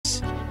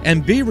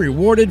and be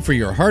rewarded for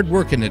your hard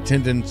work and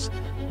attendance,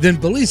 then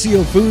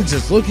Bellisio Foods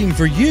is looking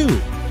for you.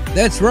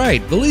 That's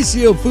right,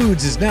 Bellisio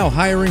Foods is now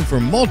hiring for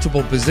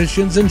multiple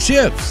positions and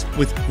shifts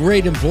with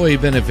great employee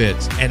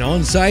benefits, an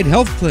on-site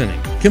health clinic,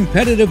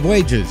 competitive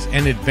wages,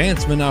 and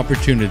advancement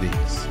opportunities.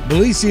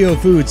 Bellisio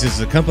Foods is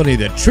a company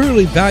that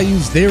truly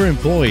values their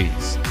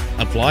employees.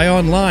 Apply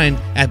online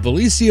at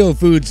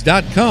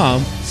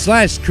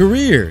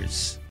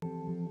belisiofoods.com/careers.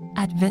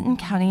 At Vinton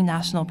County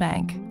National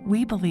Bank,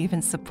 we believe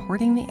in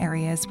supporting the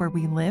areas where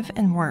we live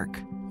and work.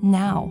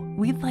 Now,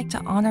 we'd like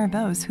to honor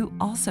those who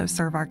also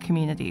serve our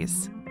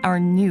communities. Our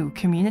new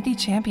Community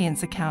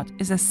Champions account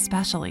is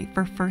especially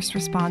for first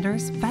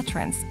responders,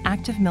 veterans,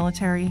 active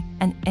military,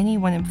 and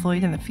anyone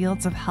employed in the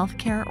fields of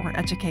healthcare or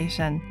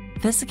education.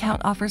 This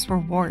account offers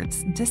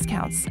rewards,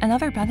 discounts, and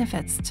other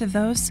benefits to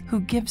those who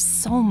give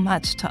so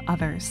much to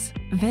others.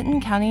 Vinton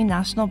County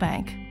National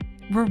Bank,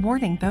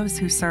 rewarding those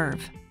who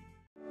serve.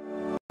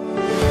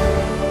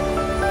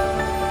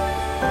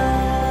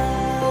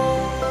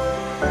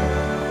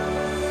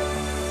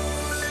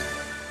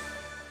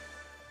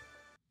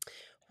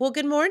 Well,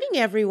 good morning,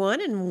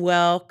 everyone, and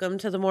welcome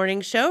to the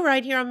morning show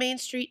right here on Main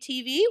Street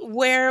TV,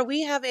 where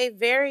we have a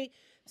very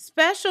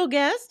special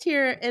guest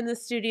here in the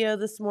studio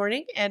this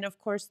morning. And of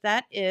course,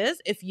 that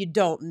is, if you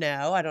don't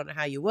know, I don't know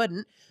how you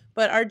wouldn't,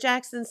 but our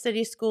Jackson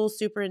City Schools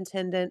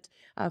Superintendent,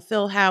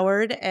 Phil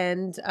Howard.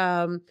 And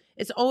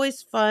it's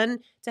always fun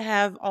to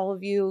have all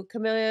of you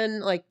come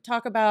in, like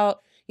talk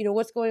about,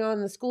 what's going on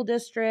in the school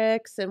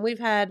districts. And we've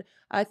had,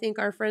 I think,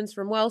 our friends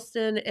from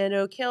Wellston and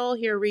Oak Hill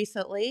here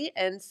recently.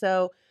 And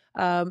so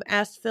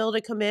asked Phil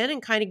to come in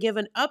and kind of give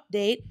an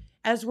update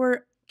as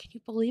we're, can you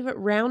believe it,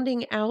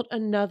 rounding out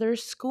another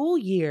school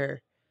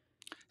year.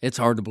 It's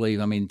hard to believe.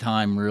 I mean,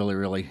 time really,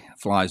 really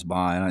flies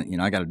by.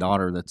 And I got a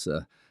daughter that's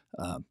a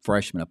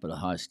freshman up at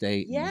Ohio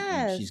State.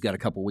 Yes. And she's got a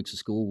couple weeks of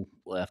school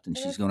left, and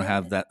she's going to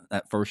have that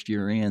first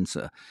year in.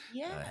 So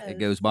it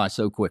goes by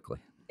so quickly.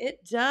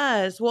 It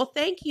does. Well,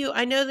 thank you.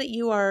 I know that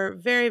you are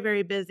very,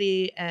 very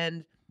busy,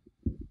 and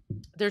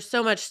there's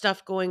so much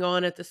stuff going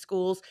on at the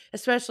schools,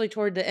 especially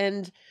toward the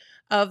end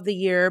of the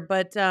year.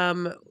 But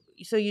so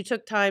you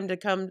took time to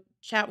come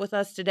chat with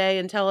us today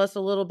and tell us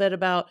a little bit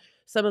about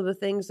some of the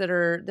things that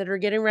are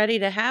getting ready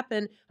to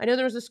happen. I know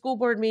there was a school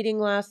board meeting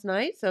last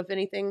night, so if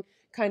anything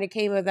kind of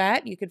came of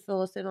that, you could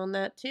fill us in on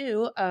that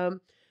too.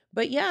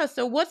 But yeah,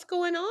 so what's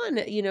going on,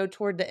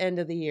 toward the end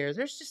of the year?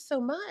 There's just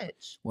so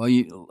much. Well,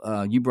 you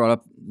brought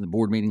up the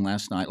board meeting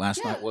last night.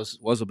 Last night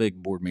was a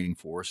big board meeting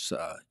for us.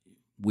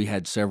 We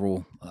had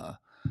several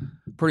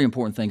pretty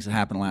important things that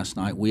happened last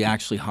night. We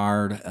actually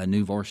hired a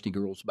new varsity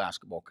girls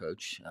basketball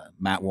coach.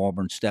 Matt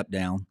Walburn stepped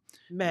down.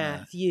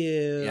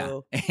 Matthew. Yeah.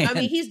 I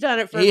mean, he's done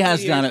it for a He few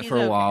has years. done it He's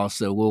for a while,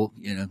 so we'll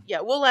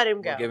let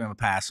him go. We'll give him a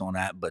pass on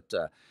that. But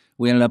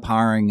we ended up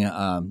hiring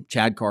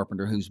Chad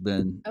Carpenter, who's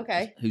been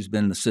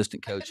an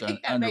assistant coach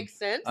makes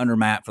sense. under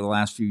Matt for the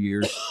last few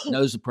years.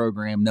 Knows the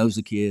program, knows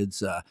the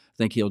kids. I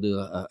think he'll do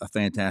a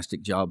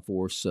fantastic job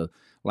for us. So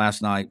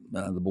last night,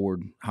 the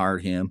board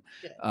hired him.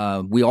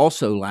 We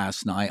also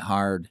last night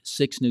hired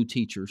 6 new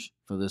teachers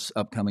for this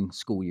upcoming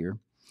school year.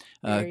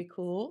 Very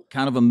cool.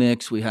 Kind of a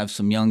mix. We have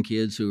some young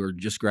kids who are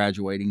just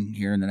graduating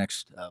here in the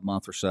next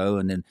month or so,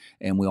 and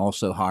we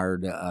also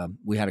hired.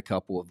 We had a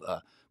couple of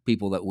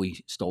people that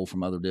we stole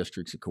from other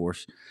districts, of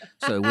course.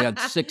 So we had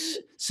six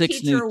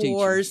new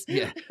wars.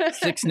 teachers. Yeah,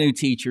 6 new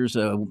teachers.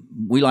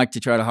 We like to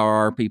try to hire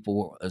our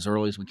people as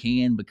early as we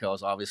can,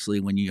 because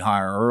obviously when you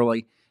hire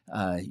early,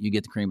 you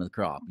get the cream of the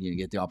crop. You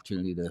get the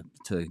opportunity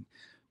to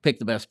pick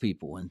the best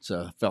people, and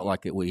so felt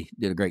like we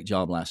did a great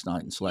job last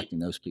night in selecting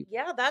those people.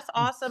 Yeah, that's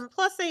awesome.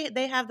 Plus,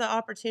 they have the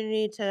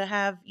opportunity to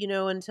have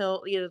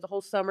until the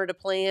whole summer to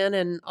plan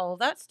and all of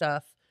that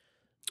stuff.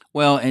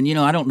 Well, and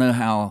I don't know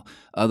how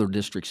other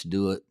districts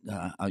do it.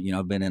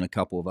 I've been in a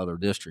couple of other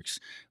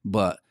districts,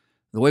 but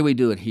the way we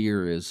do it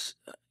here is,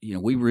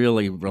 we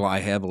really rely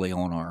heavily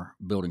on our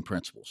building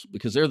principals,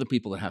 because they're the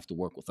people that have to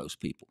work with those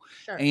people.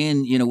 Sure.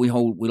 And,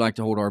 we like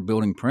to hold our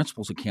building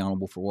principals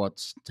accountable for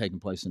what's taking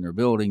place in their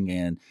building.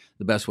 And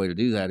the best way to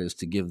do that is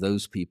to give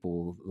those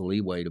people the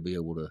leeway to be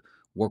able to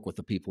work with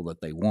the people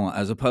that they want,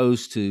 as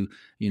opposed to,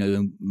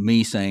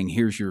 me saying,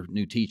 here's your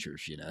new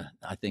teachers.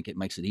 I think it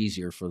makes it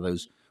easier for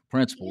those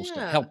principals to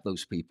help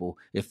those people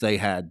if they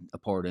had a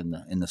part in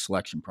the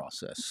selection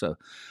process. So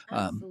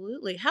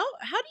absolutely. How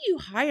do you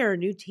hire a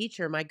new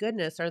teacher? My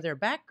goodness, are there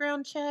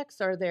background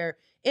checks? Are there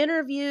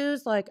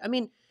interviews?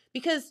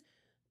 Because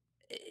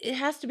it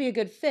has to be a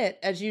good fit,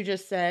 as you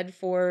just said,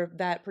 for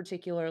that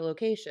particular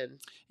location.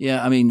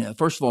 Yeah,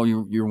 first of all,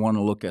 you want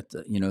to look at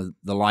the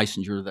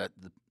licensure that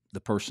the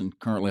person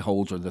currently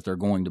holds, or that they're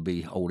going to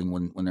be holding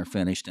when they're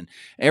finished. And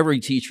every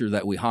teacher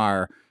that we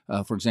hire,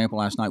 for example,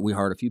 last night we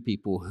hired a few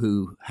people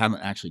who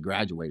haven't actually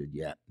graduated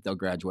yet. They'll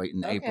graduate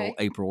in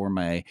April or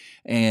May.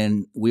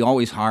 And we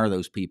always hire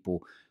those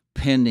people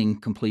pending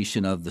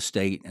completion of the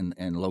state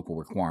and local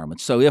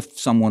requirements. So if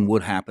someone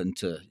would happen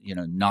to,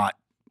 not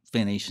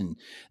finish, and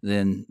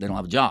then they don't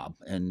have a job,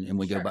 and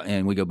we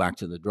Sure. we go back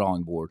to the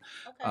drawing board.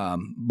 Okay.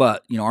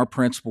 But our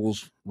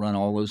principals run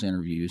all those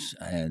interviews,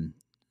 and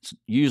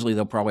usually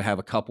they'll probably have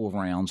a couple of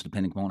rounds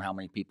depending upon how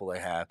many people they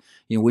have.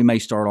 We may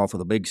start off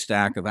with a big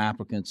stack of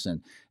applicants,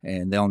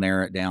 and they'll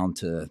narrow it down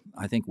to,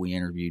 I think we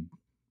interviewed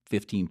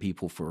 15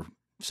 people for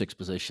 6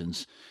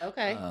 positions.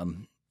 Okay.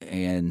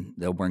 And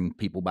they'll bring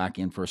people back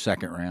in for a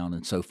second round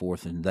and so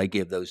forth, and they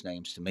give those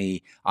names to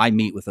me. I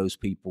meet with those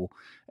people,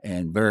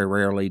 and very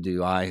rarely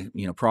do I,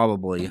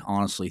 probably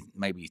honestly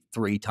maybe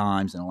 3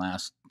 times in the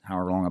last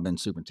however long I've been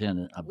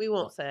superintendent. We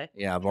won't say.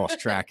 Yeah, I've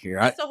lost track here.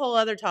 That's a whole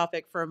other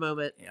topic for a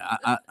moment.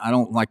 I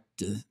don't like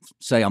to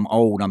say I'm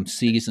old. I'm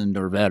seasoned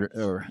or veteran.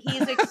 Or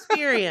He's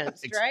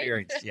experienced,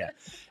 experienced, right? yeah.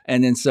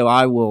 And then so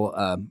I will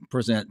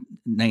present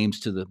names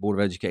to the Board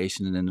of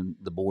Education, and then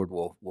the board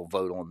will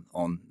vote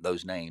on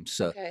those names.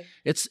 So Okay.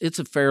 it's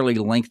a fairly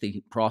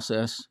lengthy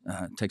process.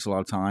 It takes a lot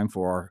of time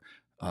for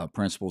our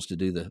principals to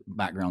do the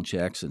background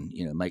checks and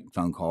make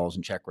phone calls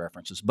and check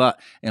references. But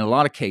in a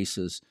lot of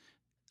cases,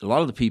 a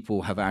lot of the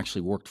people have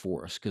actually worked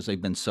for us because they've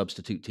been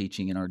substitute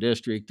teaching in our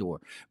district, or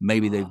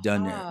maybe they've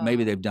done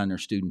their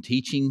student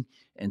teaching,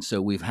 and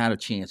so we've had a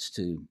chance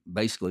to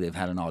basically they've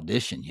had an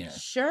audition.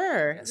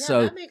 Sure. Yeah,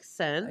 So, that makes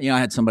sense. I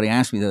had somebody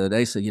ask me the other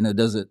day, said,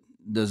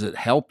 does it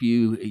help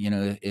you,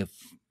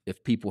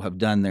 if people have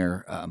done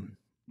their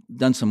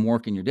done some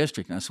work in your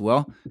district? And I said,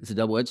 well, it's a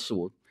double-edged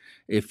sword.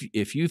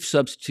 If you've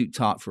substitute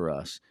taught for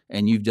us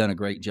and you've done a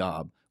great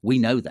job, we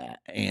know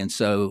that. And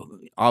so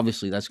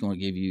obviously that's going to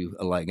give you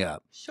a leg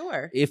up.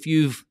 Sure. If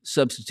you've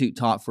substitute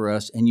taught for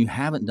us and you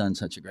haven't done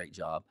such a great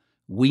job,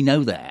 we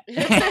know that.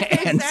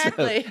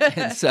 Exactly.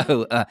 and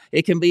so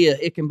it can be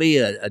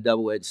a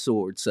double-edged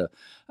sword. So,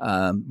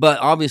 but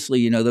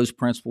obviously, those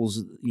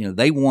principals,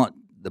 they want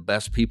the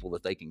best people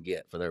that they can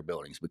get for their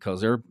buildings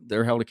because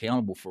they're held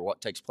accountable for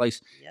what takes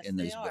place in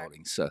those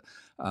buildings. So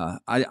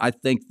I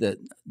think that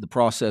the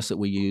process that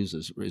we use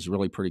is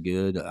really pretty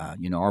good.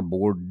 Our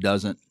board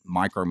doesn't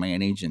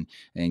micromanage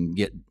and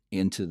get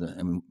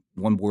into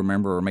one board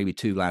member or maybe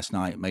 2 last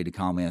night made a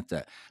comment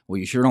that, well,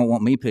 you sure don't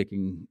want me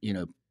picking,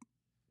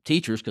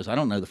 teachers, because I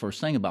don't know the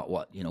first thing about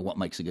what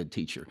makes a good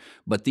teacher,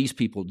 but these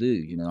people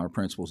do. Our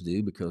principals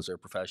do because they're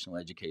professional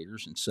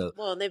educators, and so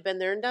they've been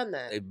there and done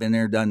that. They've been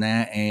there, done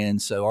that,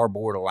 and so our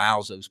board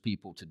allows those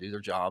people to do their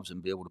jobs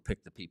and be able to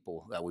pick the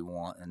people that we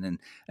want. And then,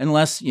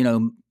 unless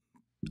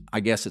I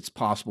guess it's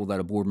possible that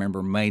a board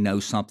member may know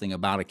something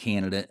about a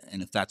candidate,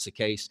 and if that's the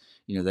case,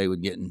 they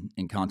would get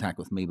in contact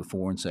with me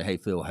before and say, "Hey,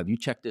 Phil, have you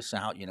checked this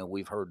out?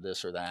 We've heard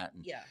this or that."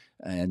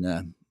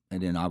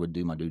 And then I would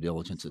do my due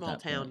diligence at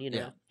that point. Small town,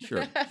 Yeah,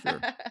 sure.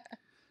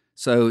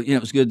 So, it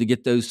was good to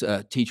get those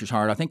teachers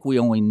hired. I think we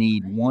only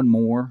need one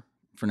more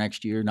for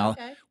next year. Now,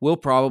 we'll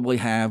probably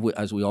have,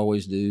 as we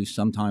always do,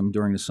 sometime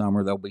during the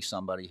summer, there'll be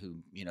somebody who,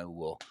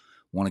 will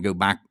want to go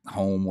back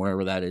home,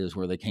 wherever that is,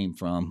 where they came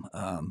from.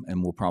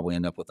 And we'll probably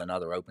end up with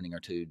another opening or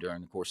 2 during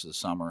the course of the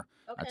summer.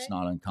 That's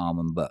not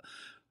uncommon, but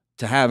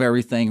to have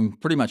everything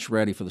pretty much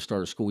ready for the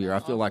start of school year, I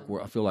feel like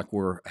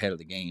we're ahead of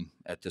the game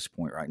at this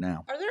point right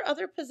now. Are there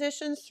other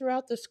positions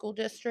throughout the school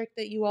district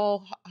that you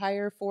all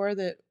hire for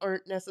that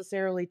aren't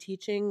necessarily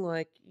teaching,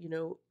 like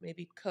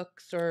maybe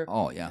cooks or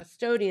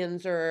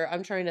custodians, or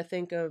I'm trying to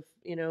think of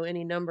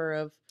any number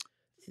of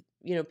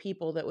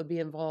people that would be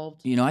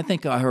involved? I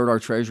think I heard our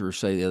treasurer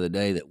say the other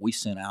day that we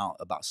sent out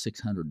about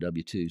 600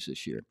 W-2s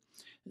this year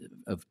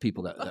of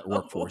people that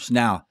work for us.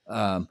 Now,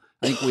 I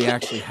think we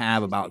actually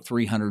have about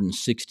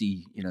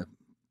 360,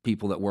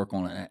 people that work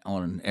on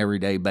an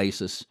everyday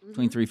basis,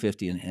 between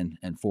 350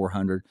 and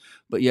 400.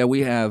 But yeah,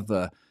 we have,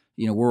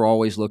 we're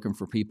always looking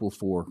for people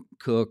for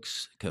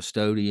cooks,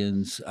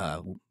 custodians.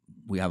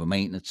 We have a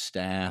maintenance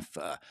staff,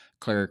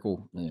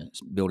 clerical,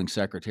 building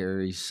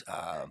secretaries.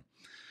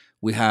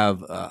 We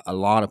have a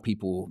lot of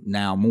people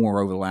now,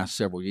 more over the last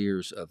several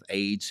years, of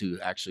aides who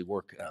actually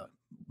work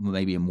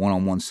maybe in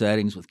one-on-one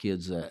settings with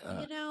kids.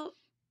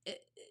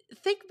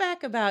 Think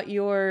back about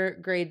your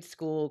grade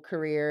school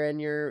career and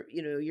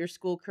your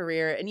school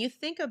career, and you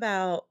think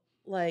about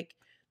like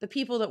the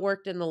people that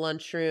worked in the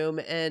lunchroom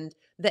and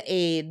the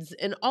aides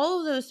and all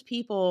of those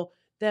people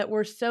that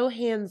were so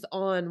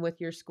hands-on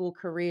with your school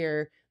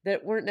career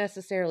that weren't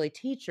necessarily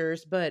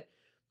teachers, but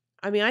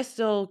I mean, I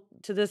still,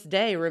 to this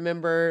day,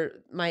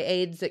 remember my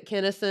aides at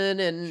Kinnison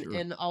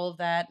and all of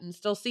that, and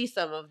still see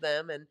some of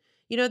them. And,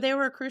 they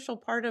were a crucial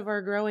part of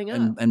our growing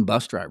up. And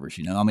bus drivers,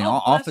 I mean,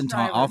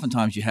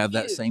 oftentimes you have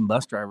that same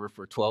bus driver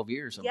for 12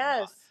 years.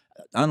 Yes.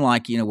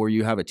 Unlike, where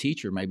you have a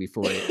teacher maybe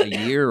for a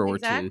year or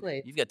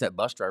exactly. 2, you've got that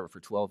bus driver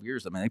for 12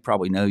 years. I mean, they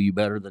probably know you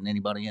better than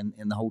anybody in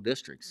the whole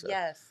district. So,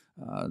 yes.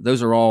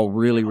 Those are all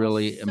really,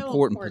 really so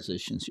important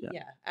positions.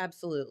 Yeah,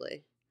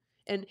 absolutely.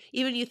 And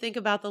even you think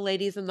about the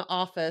ladies in the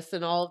office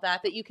and all of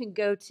that you can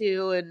go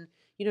to and,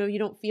 you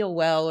don't feel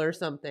well or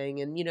something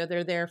and,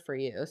 they're there for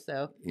you.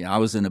 So, yeah, I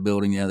was in a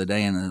building the other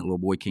day and a little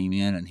boy came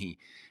in and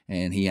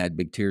he had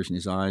big tears in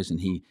his eyes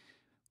and he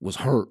was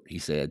hurt, he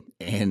said.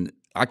 And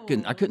I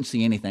Aw. couldn't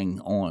see anything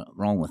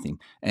wrong with him,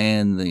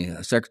 and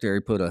the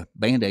secretary put a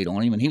Band-Aid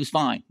on him, and he was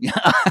fine.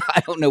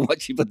 I don't know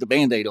what she put the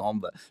Band-Aid on,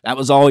 but that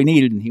was all he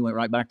needed, and he went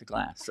right back to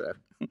class. So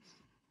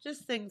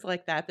Just things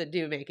like that that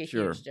do make a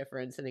sure. huge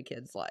difference in a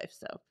kid's life.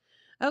 So,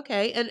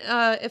 okay. And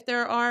if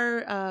there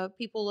are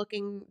people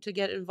looking to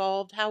get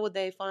involved, how would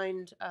they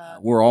find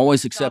We're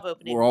always job we're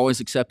openings?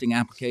 always accepting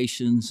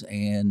applications,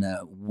 and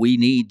we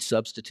need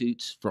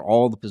substitutes for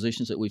all the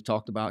positions that we've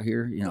talked about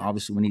here. Yes.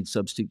 Obviously, we need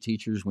substitute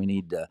teachers. We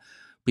need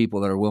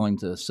people that are willing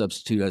to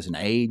substitute as an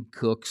aide,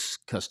 cooks,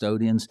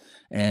 custodians,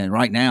 and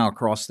right now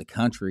across the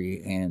country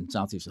and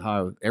Southeast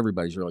Ohio,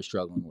 everybody's really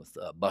struggling with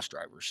bus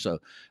drivers. So,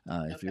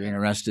 if you're Okay.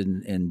 interested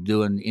in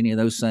doing any of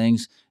those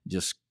things,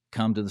 just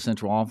come to the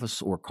central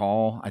office or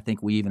call. I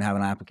think we even have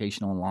an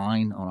application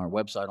online on our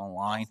website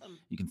online. Awesome.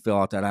 You can fill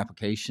out that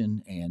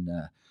application,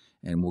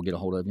 and we'll get a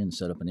hold of you and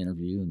set up an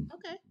interview and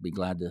Okay. be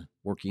glad to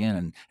work you in.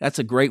 And that's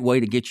a great way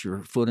to get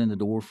your foot in the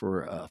door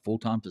for a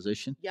full-time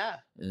position. Yeah.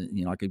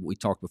 Like we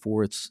talked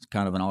before, it's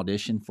kind of an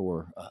audition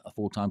for a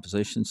full-time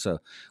position. So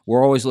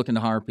we're always looking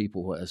to hire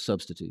people as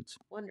substitutes.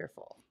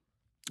 Wonderful.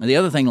 And the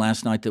other thing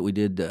last night that we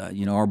did,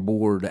 our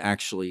board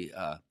actually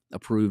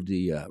approved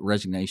the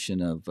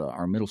resignation of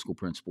our middle school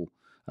principal,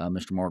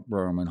 Mr. Mark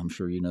Berman. I'm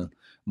sure you know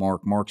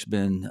Mark. Mark's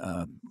been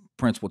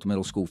principal at the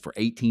middle school for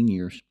 18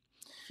 years.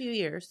 Few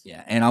years.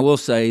 Yeah, and I will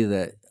say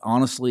that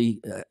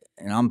honestly,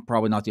 and I'm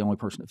probably not the only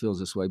person that feels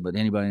this way, but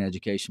anybody in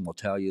education will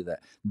tell you that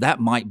that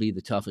might be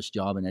the toughest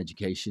job in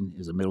education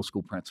is a middle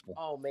school principal.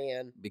 Oh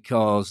man,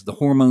 because the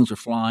hormones are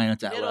flying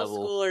at that middle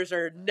level. schoolers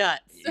are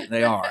nuts.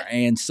 They are,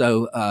 and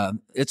so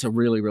it's a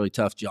really, really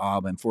tough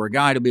job. And for a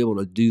guy to be able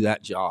to do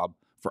that job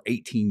for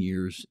 18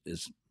 years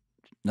is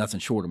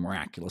nothing short of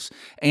miraculous,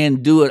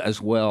 and do it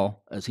as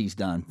well as he's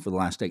done for the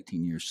last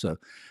 18 years. So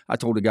I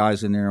told the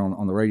guys in there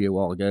on the radio a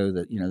while ago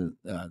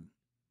that,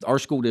 our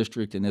school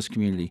district and this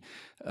community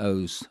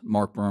owes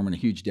Mark Berman a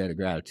huge debt of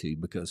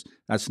gratitude, because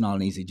that's not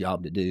an easy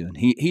job to do. And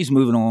he's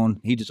moving on.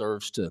 He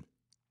deserves to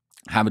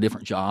have a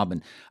different job.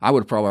 And I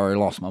would have probably already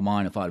lost my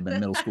mind if I'd have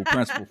been middle school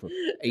principal for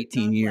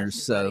 18 God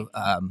years. bless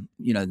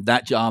you, So,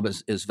 that job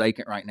is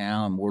vacant right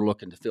now, and we're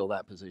looking to fill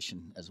that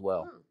position as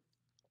well.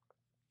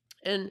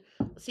 And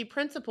see,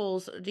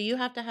 principals, do you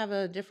have to have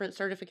a different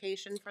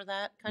certification for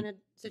that kind of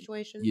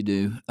situation? You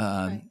do.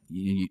 Okay.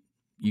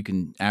 You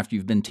can, after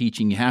you've been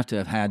teaching, you have to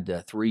have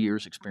had 3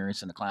 years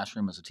experience in the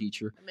classroom as a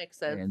teacher, That makes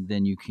sense. and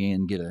then you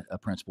can get a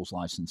principal's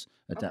license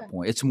at that Okay.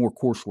 point. It's more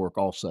coursework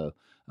also,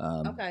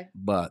 Okay.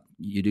 but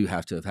you do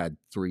have to have had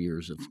 3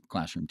 years of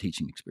classroom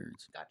teaching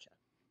experience. Gotcha.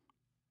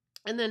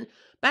 And then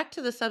back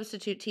to the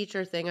substitute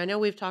teacher thing. I know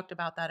we've talked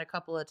about that a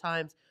couple of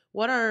times.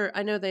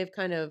 I know they've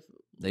kind of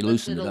They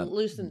loosened it up.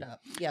 Loosened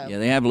up. Yeah. Yeah,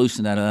 they have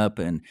loosened that up,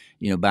 and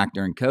back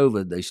during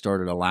COVID, they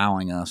started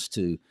allowing us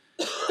to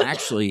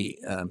actually.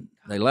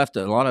 They left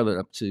a lot of it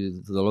up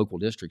to the local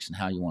districts and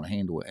how you want to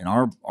handle it. And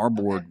our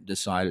board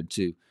decided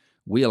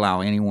we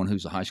allow anyone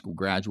who's a high school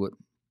graduate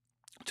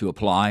to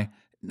apply.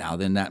 Now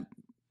then, that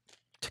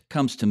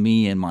comes to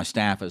me and my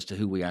staff as to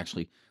who we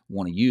actually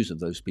want to use of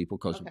those people,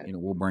 because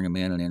we'll bring them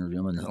in and interview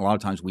them, and a lot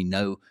of times we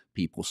know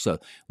people. So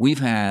we've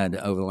had,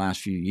 over the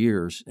last few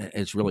years,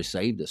 it's really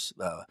saved us.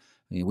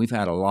 We've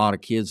had a lot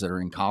of kids that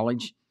are in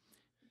college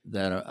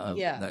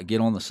that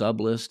get on the sub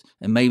list,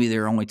 and maybe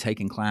they're only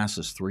taking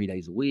classes 3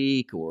 days a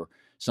week or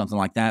something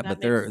like that,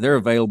 but they're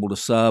available to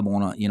sub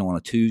on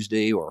a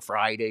Tuesday or a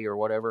Friday or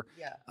whatever.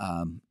 Yeah.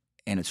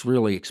 And it's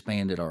really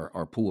expanded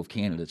our pool of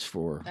candidates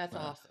for That's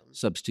awesome.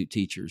 substitute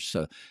teachers.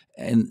 So,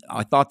 and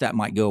I thought that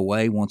might go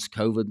away once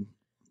COVID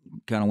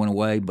kind of went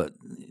away, but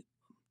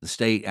the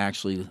state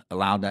actually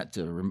allowed that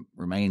to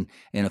remain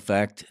in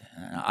effect.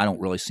 I don't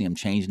really see them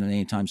changing it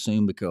anytime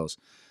soon, because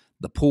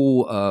the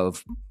pool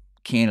of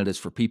candidates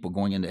for people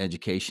going into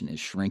education is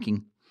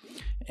shrinking.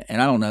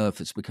 And I don't know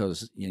if it's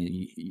because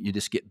you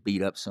just get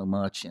beat up so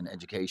much in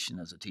education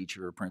as a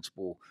teacher or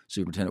principal,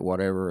 superintendent,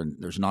 whatever, and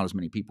there's not as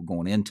many people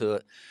going into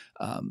it.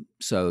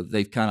 So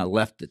they've kind of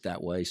left it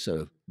that way.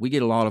 So we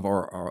get a lot of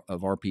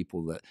our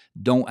people that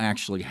don't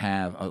actually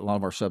have, a lot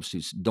of our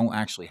substitutes don't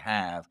actually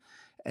have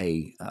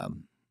a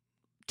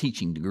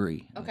teaching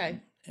degree.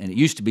 Okay. And it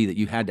used to be that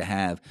you had to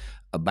have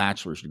a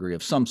bachelor's degree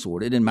of some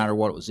sort. It didn't matter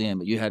what it was in,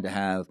 but you had to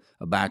have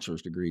a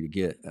bachelor's degree to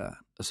get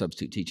a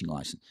substitute teaching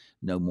license.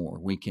 No more.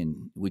 We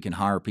can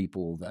hire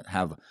people that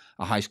have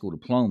a high school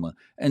diploma,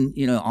 and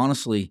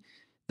honestly,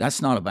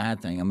 that's not a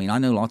bad thing. I mean, I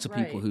know lots of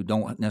people who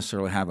don't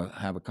necessarily have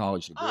a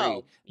college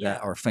degree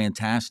that are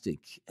fantastic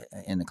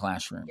in the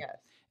classroom. Yes.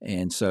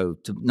 And so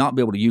to not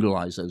be able to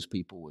utilize those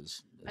people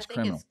is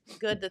criminal. It's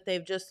good that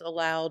they've just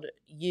allowed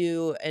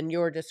you and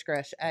your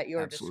discretion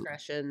Absolutely.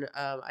 discretion.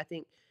 I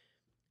mean,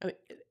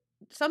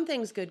 some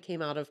things good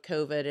came out of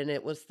COVID, and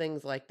it was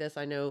things like this.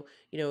 I know,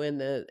 in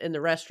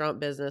the restaurant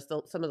business,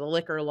 some of the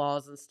liquor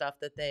laws and stuff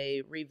that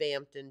they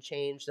revamped and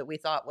changed that we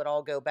thought would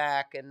all go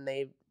back, and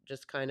they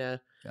just kind of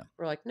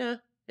were like, nah,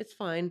 it's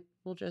fine.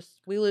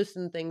 We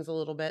loosen things a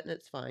little bit, and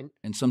it's fine.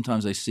 And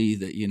sometimes they see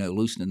that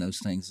loosening those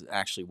things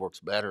actually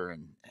works better,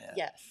 and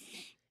yes,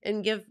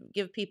 and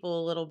give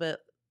people a little bit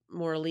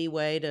more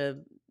leeway to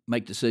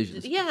make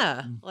decisions.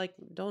 Yeah, like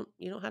you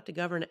don't have to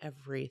govern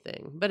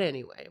everything. But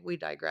anyway, we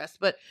digress.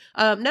 But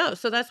no,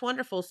 so that's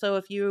wonderful. So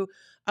if you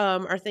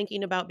are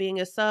thinking about being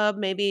a sub,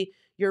 maybe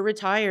you're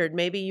retired,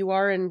 maybe you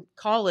are in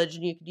college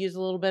and you could use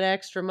a little bit of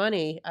extra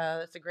money.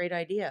 That's a great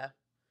idea.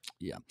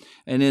 Yeah.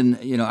 And then,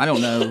 I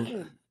don't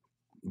know,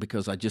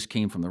 because I just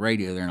came from the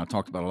radio there and I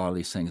talked about a lot of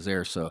these things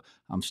there. So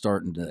I'm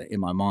starting to, in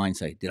my mind,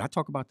 say, did I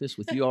talk about this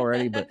with you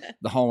already? But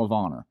the Hall of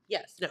Honor.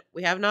 Yes. No,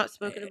 we have not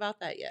spoken about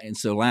that yet. And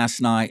so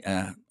last night,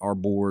 our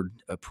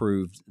board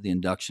approved the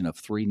induction of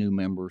 3 new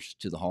members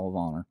to the Hall of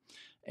Honor.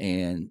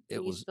 And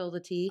Can you spill the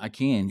tea? I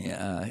can.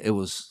 It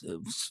was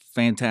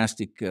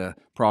fantastic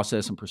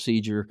process and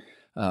procedure.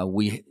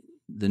 The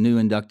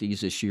new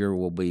inductees this year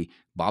will be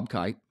Bob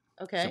Kite.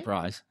 Okay.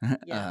 Surprise.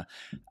 Yeah.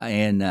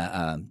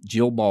 And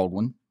Jill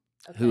Baldwin,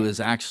 who is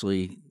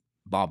actually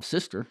Bob's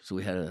sister. So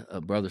we had a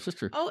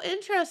brother-sister. Oh,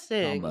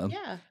 interesting. combo.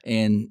 Yeah.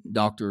 And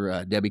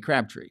Dr. Debbie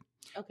Crabtree.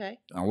 Okay.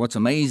 What's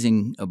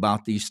amazing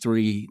about these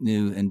 3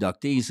 new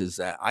inductees is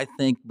that I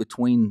think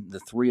between the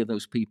 3 of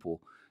those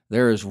people,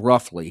 there is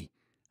roughly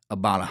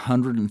about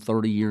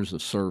 130 years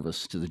of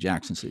service to the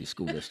Jackson City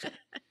School District.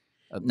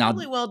 Now,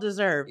 really well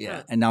deserved. Yeah.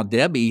 Huh? And now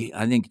Debbie,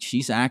 I think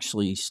she's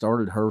actually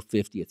started her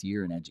 50th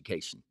year in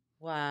education.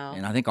 Wow.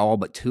 And I think all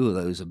but 2 of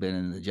those have been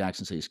in the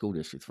Jackson City School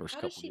District the first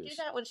couple of years. How does she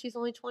do that when she's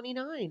only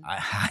 29?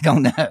 I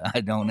don't know.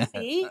 I don't know.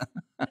 See?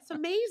 That's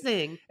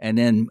amazing. And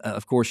then,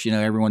 of course,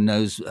 everyone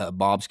knows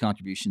Bob's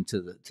contribution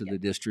to the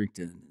district,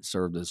 and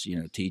served as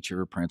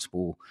teacher,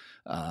 principal,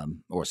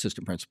 or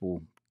assistant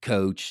principal,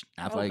 coach,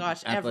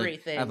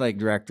 everything, athletic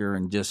director,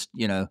 and just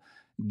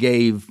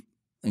gave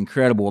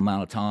incredible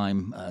amount of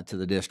time to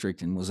the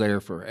district and was there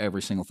for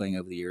every single thing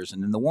over the years.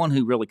 And then the one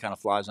who really kind of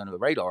flies under the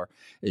radar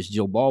is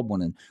Jill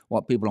Baldwin. And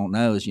what people don't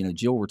know is,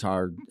 Jill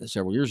retired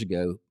several years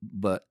ago,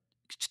 but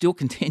still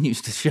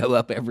continues to show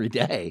up every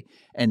day,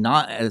 and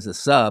not as a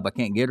sub. I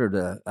can't get her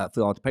to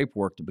fill out the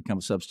paperwork to become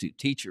a substitute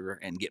teacher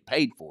and get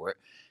paid for it.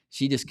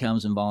 She just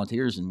comes and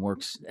volunteers and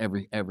works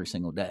every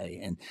single day.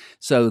 And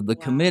so the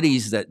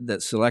committees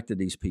that selected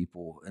these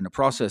people, and the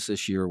process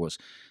this year was,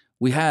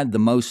 we had the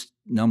most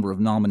number of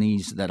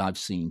nominees that I've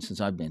seen since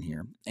I've been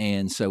here.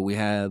 And so we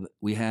had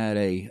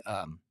a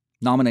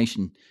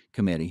nomination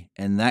committee,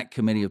 and that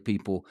committee of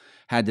people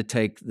had to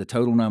take the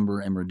total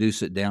number and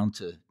reduce it down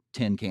to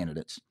 10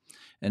 candidates.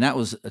 And that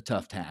was a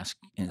tough task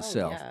in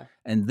itself. Yeah.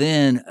 And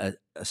then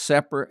a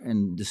separate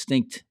and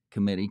distinct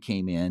committee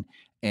came in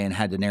and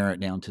had to narrow it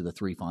down to the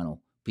 3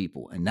 final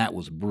people, and that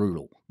was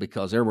brutal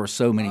because there were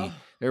so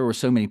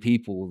many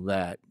people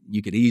that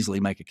you could easily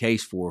make a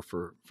case for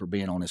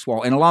being on this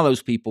wall, and a lot of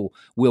those people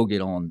will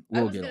get on.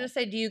 I was going to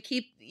say, do you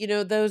keep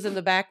those in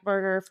the back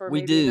burner for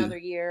maybe another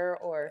year?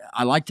 Or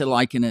I like to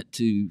liken it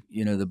to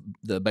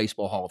the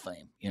Baseball Hall of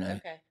Fame.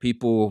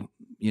 People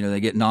they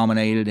get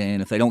nominated,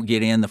 and if they don't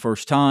get in the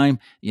first time,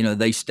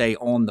 they stay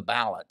on the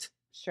ballot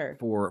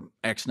for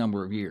X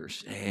number of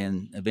years,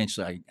 and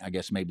eventually, I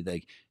guess maybe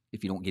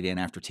if you don't get in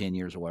after 10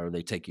 years or whatever,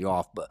 they take you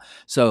off. But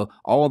so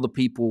all of the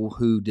people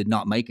who did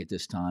not make it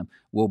this time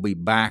will be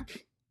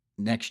back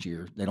next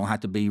year. They don't have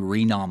to be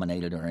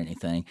renominated or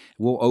anything.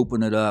 We'll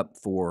open it up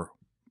for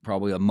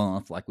probably a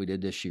month like we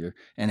did this year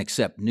and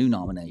accept new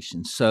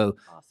nominations. So,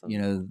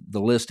 awesome.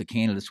 The list of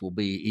candidates will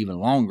be even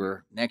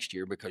longer next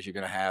year because you're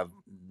going to have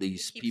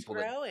these people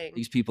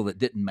that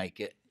didn't make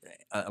it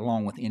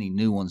along with any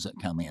new ones that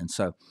come in.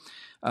 So,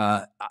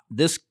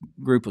 this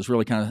group was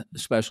really kind of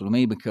special to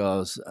me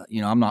because,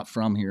 I'm not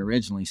from here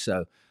originally.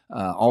 So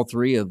all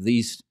 3 of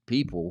these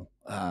people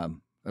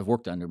have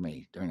worked under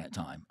me during that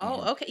time.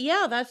 Oh, okay.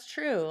 Yeah, that's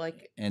true.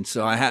 And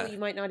so you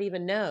might not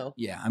even know.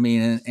 Yeah. I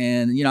mean,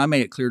 and I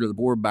made it clear to the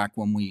board back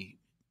when we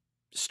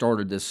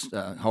started this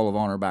Hall of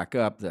Honor back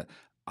up that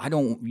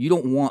you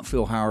don't want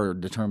Phil Howard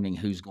determining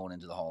who's going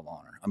into the Hall of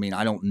Honor. I mean,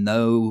 I don't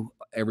know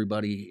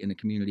everybody in the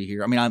community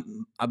here. I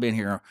mean, I've been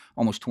here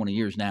almost 20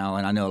 years now,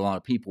 and I know a lot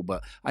of people,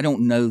 but I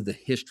don't know the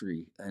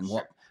history and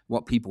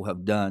what people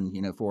have done,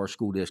 for our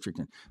school district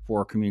and for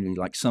our community,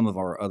 like some of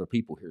our other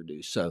people here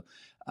do. So,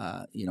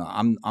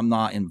 I'm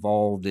not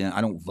involved in. I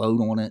don't vote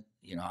on it.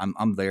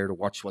 I'm there to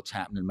watch what's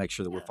happening and make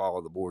sure that we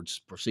follow the board's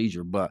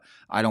procedure, but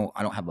I don't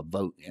have a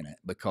vote in it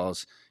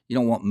because you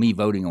don't want me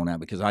voting on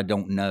that because I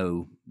don't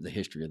know the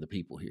history of the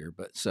people here.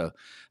 But so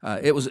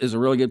it was a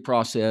really good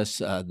process.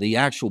 The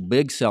actual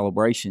big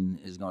celebration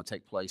is going to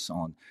take place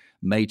on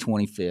May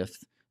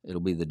 25th.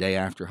 It'll be the day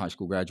after high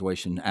school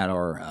graduation at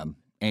our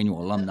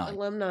annual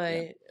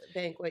alumni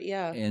banquet.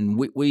 Yeah. And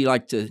we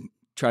like to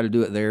try to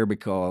do it there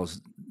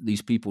because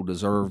these people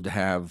deserve to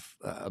have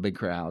a big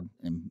crowd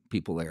and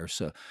people there.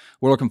 So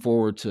we're looking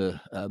forward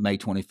to May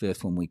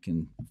 25th when we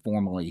can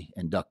formally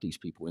induct these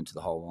people into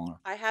the Hall of Honor.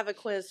 I have a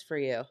quiz for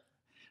you.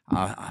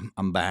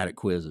 I'm bad at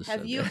quizzes.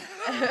 Have you?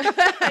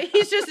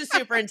 He's just a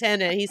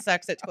superintendent. He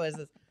sucks at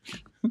quizzes.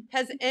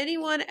 Has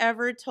anyone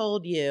ever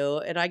told you,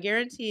 and I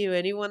guarantee you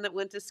anyone that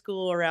went to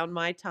school around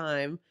my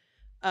time,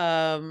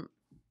 Mr.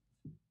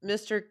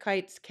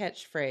 Kite's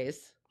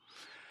catchphrase?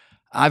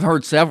 I've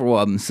heard several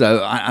of them,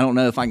 so I don't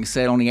know if I can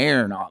say it on the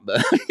air or not.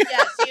 But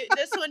Yes,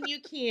 this one you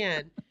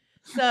can.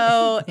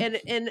 So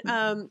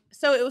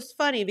so it was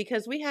funny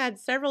because we had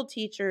several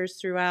teachers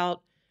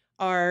throughout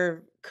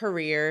our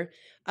career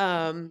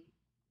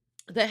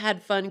that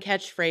had fun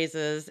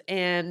catchphrases,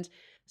 and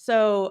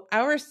so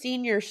our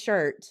senior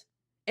shirt,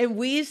 and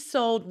we made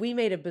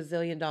 $1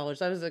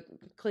 bazillion. I was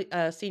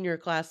a senior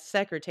class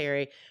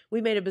secretary. We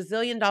made $1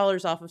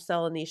 bazillion off of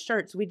selling these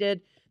shirts. We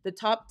did the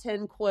top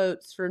 10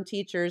 quotes from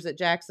teachers at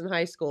Jackson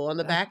High School on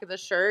the back of the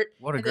shirt.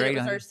 what a And then great it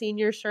was idea. our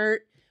senior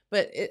shirt,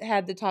 but it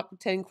had the top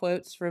 10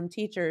 quotes from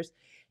teachers.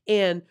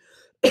 And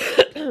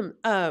Mr.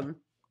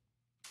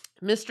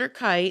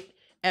 Kite,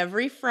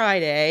 every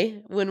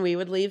Friday when we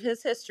would leave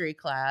his history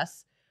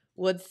class,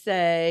 would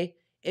say,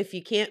 "If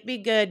you can't be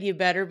good, you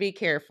better be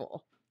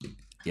careful."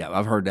 Yeah,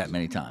 I've heard that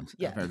many times.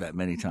 Yeah. I've heard that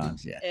many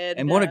times. Yeah,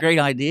 And what a great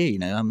idea.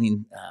 I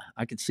mean,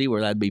 I could see where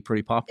that'd be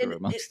pretty popular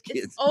amongst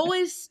kids. It's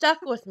always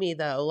stuck with me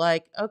though.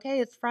 Like, okay,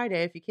 it's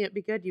Friday. If you can't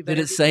be good, you better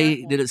Did it be say?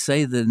 careful. Did it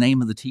say the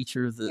name of the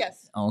teacher?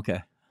 Yes. Oh,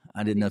 okay.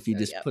 I didn't know if you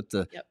think so, just yep. put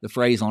the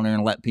phrase on there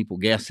and let people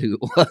guess who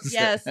it was.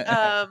 Yes.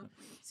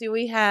 So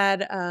we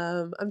had.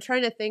 I'm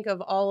trying to think of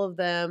all of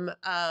them.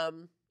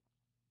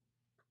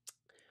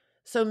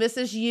 So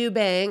Mrs.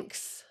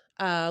 Eubanks,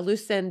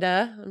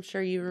 Lucinda, I'm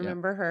sure you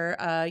remember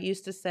her,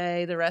 used to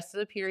say, "The rest of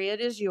the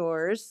period is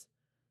yours."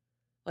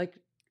 Like,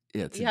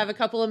 Yeah, you have a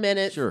couple of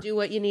minutes, Sure. do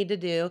what you need to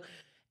do.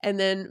 And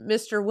then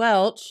Mr.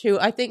 Welch, who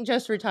I think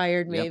just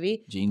retired, Yep,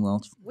 maybe. Gene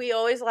Welch. We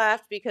always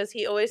laughed because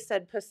he always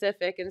said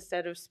Pacific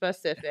instead of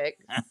specific.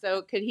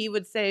 So he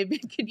would say,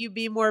 "Could you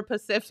be more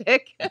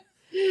Pacific?"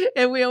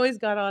 And we always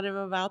got on him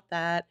about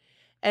that.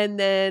 And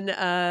then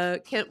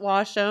Kent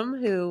Washam,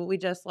 who we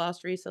just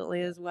lost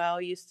recently as well,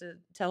 used to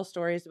tell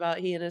stories about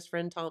he and his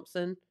friend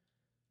Thompson.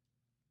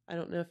 I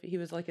don't know if he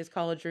was like his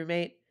college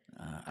roommate.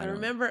 I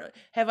remember.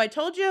 Have I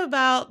told you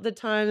about the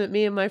time that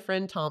me and my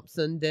friend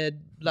Thompson did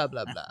blah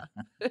blah blah?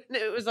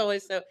 It was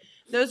always so.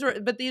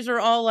 But these are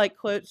all like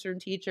quotes from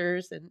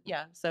teachers, and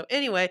yeah. So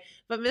anyway,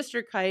 but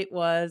Mr. Kite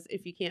was,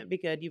 "If you can't be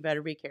good, you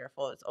better be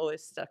careful." It's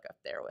always stuck up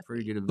there with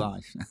Pretty me. good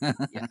advice.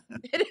 Yeah,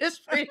 it is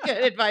pretty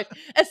good advice,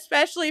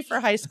 especially for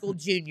high school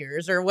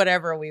juniors or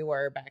whatever we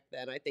were back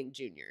then. I think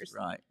juniors.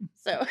 Right.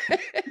 So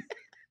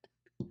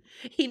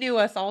he knew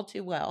us all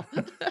too well.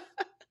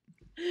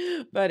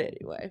 But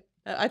anyway,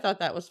 I thought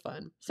that was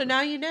fun. So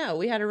now you know,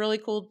 we had a really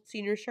cool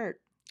senior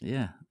shirt.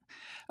 Yeah.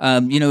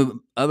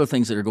 Other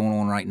things that are going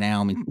on right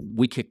now. I mean,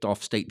 we kicked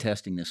off state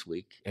testing this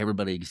week.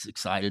 Everybody's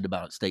excited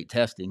about state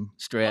testing,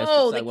 stressed.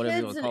 Oh, excited, the whatever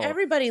you kids wanna and call it.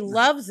 everybody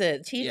loves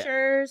it.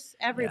 Teachers,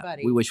 Yeah.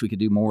 everybody. We wish we could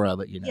do more of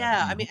it.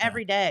 Yeah, I mean,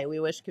 every day we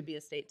wish could be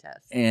a state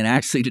test. And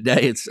actually,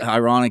 today it's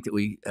ironic that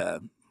we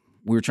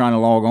were trying to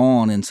log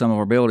on in some of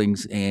our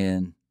buildings,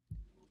 and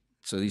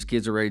so these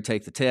kids are ready to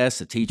take the test.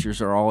 The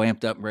teachers are all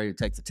amped up and ready to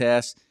take the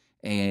test,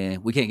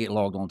 and we can't get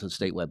logged on to the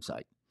state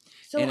website.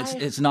 So And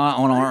it's not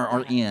on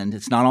our end.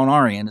 It's not on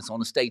our end. It's on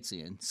the state's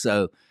end.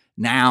 So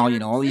now,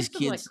 all these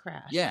kids.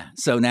 crashed. Yeah.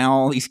 So now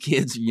all these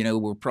kids,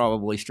 were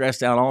probably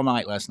stressed out all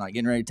night last night,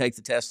 getting ready to take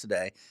the test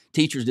today.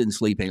 Teachers didn't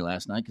sleep any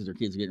last night because their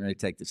kids are getting ready to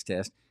take this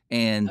test.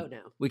 And Oh no.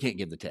 we can't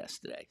give the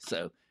test today.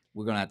 So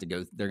we're going to have to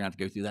go, they're going to have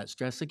to go through that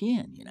stress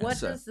again. What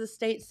does the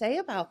state say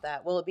about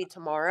that? Will it be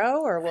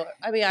tomorrow or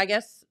I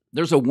guess.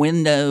 There's a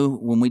window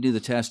when we do the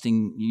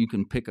testing. You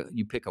pick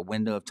a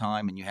window of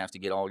time, and you have to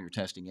get all your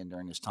testing in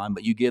during this time.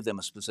 But you give them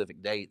a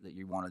specific date that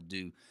you want to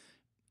do.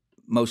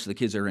 Most of the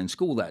kids are in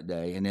school that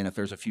day, and then if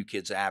there's a few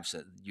kids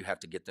absent, you have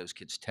to get those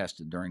kids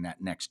tested during that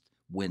next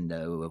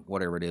window of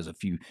whatever it is,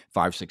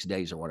 5-6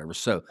 days or whatever.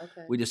 So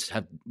Okay.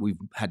 we've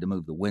had to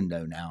move the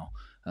window now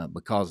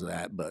because of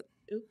that. But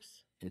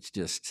Oops. it's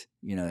just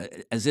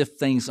as if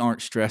things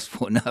aren't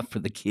stressful enough for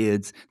the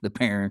kids, the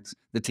parents,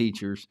 the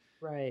teachers.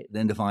 Right.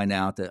 Then to find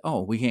out that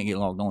we can't get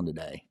logged on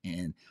today.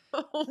 And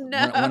Oh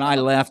no. when I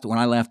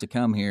left to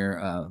come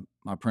here,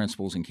 my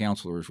principals and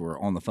counselors were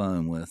on the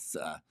phone with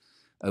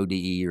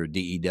ODE or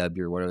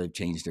DEW or whatever they've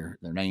changed their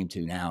name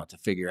to now to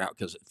figure out,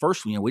 because at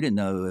first we didn't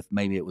know if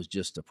maybe it was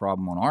just a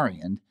problem on our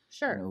end.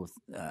 Sure.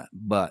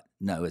 But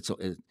no,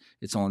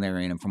 it's on their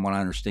end, and from what I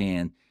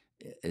understand,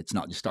 it's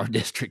not just our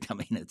district. I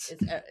mean, it's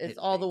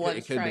all the ones.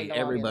 It could trying be to log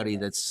in everybody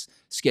today. that's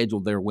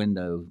scheduled their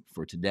window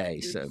for today.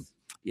 Oops. So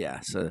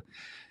yeah, so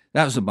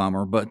that was a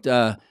bummer. But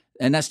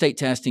and that state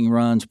testing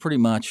runs pretty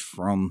much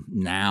from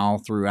now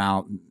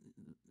throughout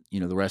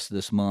the rest of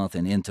this month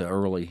and into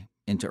early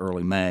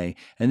May,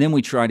 and then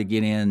we try to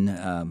get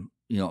in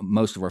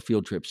most of our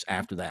field trips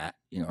after that.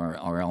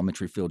 Our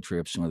elementary field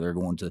trips, where they're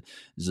going to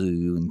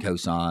zoo and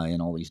COSI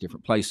and all these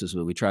different places.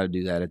 But we try to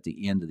do that at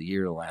the end of the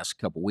year, the last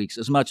couple of weeks,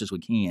 as much as we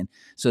can,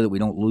 so that we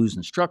don't lose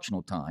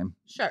instructional time.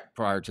 Sure.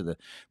 Prior to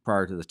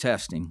the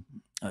testing.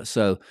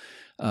 So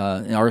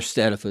our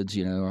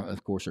Stedifords,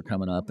 of course, are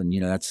coming up, and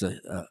that's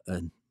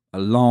a a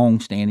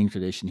long-standing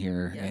tradition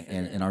here Yes, it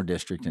in is. our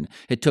district, and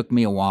it took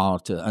me a while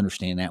to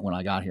understand that when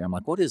I got here. I'm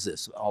like, what is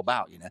this all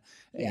about, Yeah.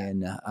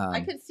 And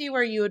I could see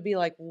where you would be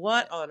like,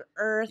 what on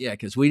earth? yeah,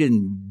 because we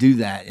didn't do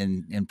that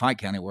in Pike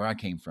County where I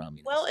came from.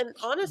 Well, and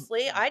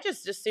honestly, I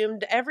just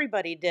assumed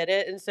everybody did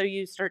it. And so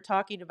you start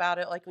talking about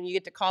it like when you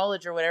get to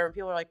college or whatever, and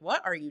people are like,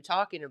 what are you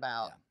talking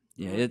about?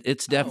 Yeah,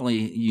 it's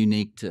definitely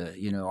unique to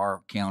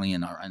our county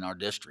and our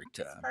district.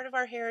 It's part of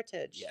our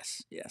heritage.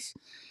 Yes.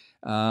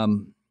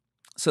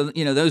 So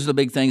those are the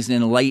big things.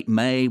 And then late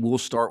May we'll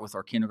start with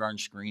our kindergarten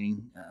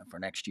screening for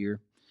next year.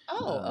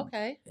 Oh,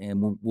 okay.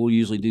 And we'll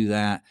usually do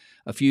that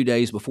a few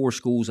days before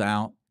school's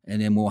out,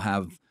 and then we'll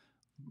have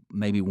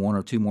maybe one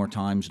or two more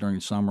times during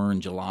summer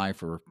and July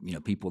for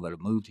people that have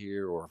moved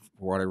here, or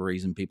for whatever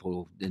reason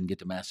people didn't get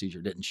the message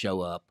or didn't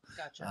show up.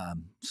 Gotcha.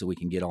 So we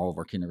can get all of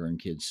our kindergarten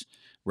kids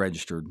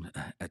registered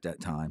at that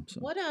time. So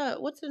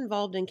What's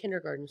involved in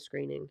kindergarten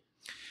screening?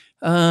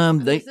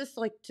 they Is this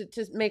like to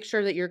make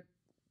sure that your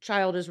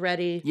child is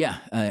ready? yeah,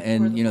 for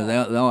and the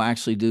fall? they'll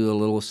actually do a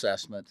little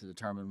assessment to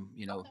determine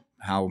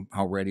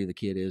how ready the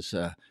kid is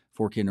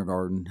for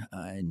kindergarten,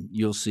 and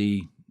you'll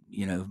see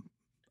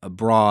a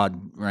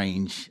broad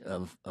range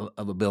of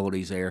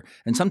abilities there.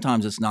 And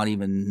sometimes it's not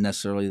even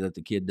necessarily that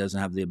the kid doesn't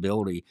have the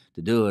ability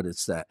to do it.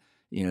 It's that,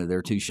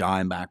 they're too shy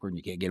and backward and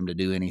you can't get them to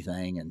do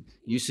anything. And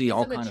you see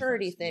all It's a kinds of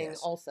maturity things. thing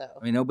Yes. also.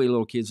 I mean, there'll be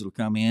little kids that'll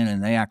come in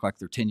and they act like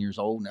they're 10 years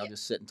old and they'll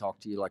just sit and talk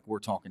to you like we're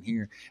talking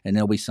here. And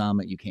there'll be some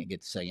that you can't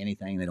get to say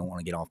anything. They don't want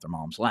to get off their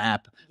mom's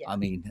lap. Yeah. I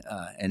mean,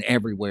 and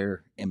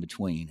everywhere in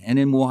between. And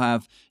then we'll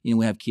have,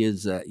 we have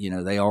kids that,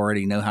 they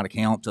already know how to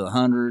count to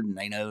 100 and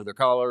they know their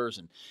colors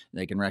and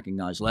they can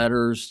recognize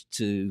letters,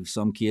 to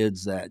some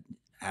kids that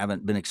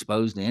haven't been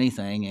exposed to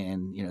anything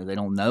and they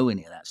don't know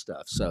any of that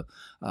stuff. So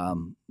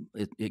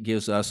it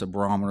gives us a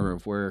barometer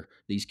of where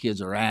these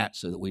kids are at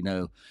so that we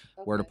know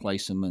where to Okay.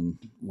 place them and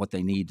what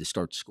they need to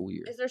start the school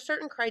year. Is there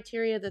certain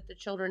criteria that the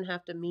children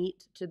have to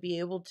meet to be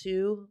able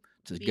to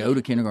Go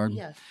to kindergarten?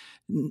 Yes.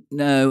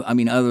 No, I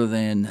mean, other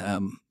than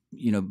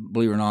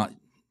believe it or not,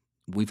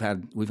 we've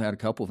had a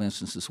couple of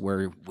instances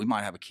where we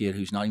might have a kid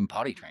who's not even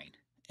potty trained,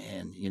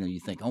 and you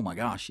think, oh my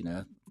gosh,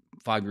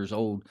 5 years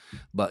old,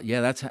 but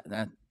yeah, that's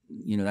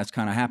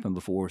kind of happened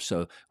before.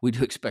 So we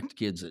do expect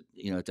kids at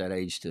at that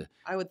age to,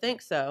 I would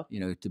think so.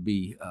 to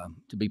be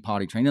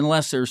potty trained,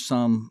 unless there's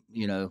some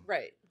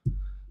Right.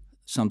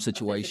 some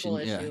situation.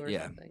 issue or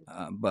Yeah. something.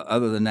 But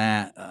other than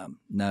that,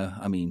 no.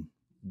 I mean,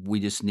 we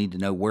just need to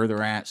know where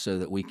they're at so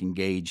that we can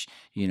gauge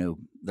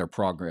their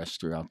progress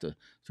throughout the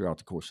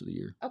course of the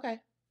year. Okay.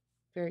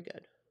 Very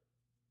good.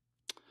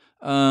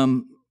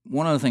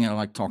 One other thing I'd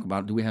like to talk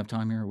about. Do we have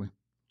time here? Or we?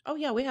 Oh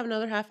yeah, we have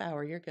another half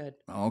hour. You're good.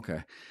 Oh,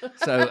 okay.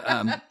 So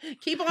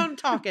Keep on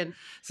talking.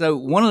 So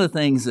one of the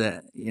things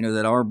that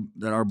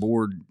that our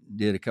board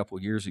did a couple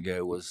of years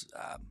ago was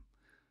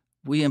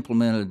we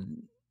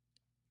implemented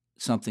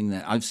something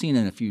that I've seen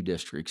in a few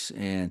districts,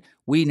 and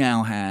we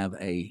now have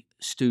a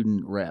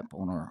student rep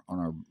on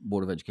our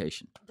board of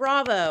education.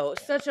 Bravo!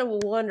 Such a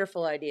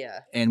wonderful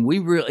idea. And we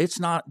really, it's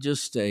not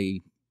just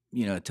a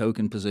a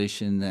token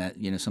position that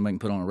somebody can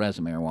put on a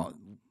resume or what.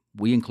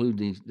 We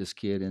include this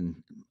kid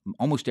in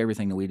almost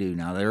everything that we do.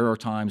 Now, there are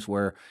times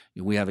where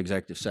we have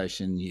executive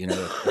session,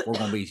 if we're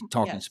going to be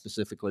talking Yes.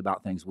 specifically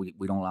about things, we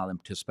don't allow them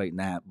to participate in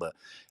that. But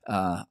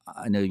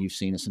I know you've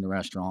seen us in the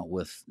restaurant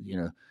with,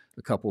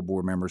 a couple of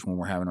board members when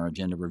we're having our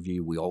agenda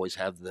review. We always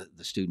have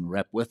the student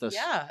rep with us.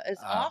 Yeah,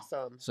 it's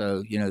awesome.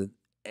 So,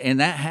 and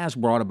that has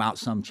brought about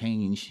some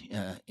change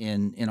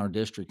in our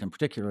district, and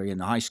particularly in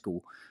the high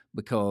school,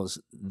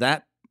 because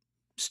that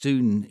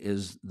student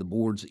is the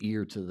board's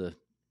ear to the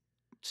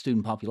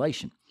student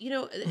population.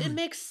 It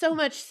makes so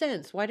much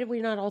sense. Why did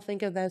we not all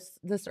think of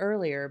this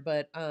earlier?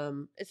 But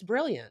it's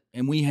brilliant.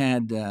 And we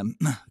had a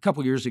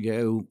couple years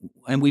ago,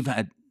 and we've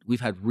had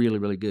really,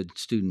 really good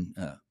student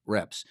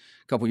reps.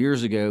 A couple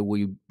years ago,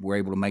 we were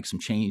able to make some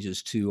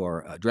changes to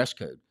our dress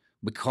code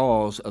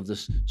because of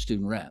this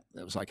student rep.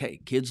 That was like, hey,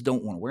 kids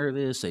don't want to wear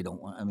this. They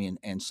don't want.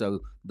 And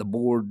so the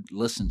board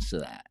listens to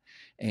that.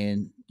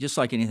 And just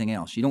like anything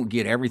else, you don't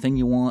get everything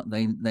you want.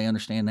 They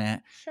understand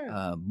that.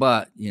 Sure.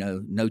 But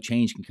no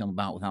change can come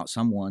about without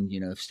someone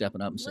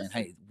stepping up and saying,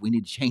 Listen. "Hey, we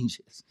need to change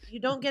this." You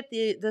don't get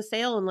the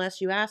sale unless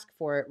you ask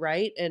for it,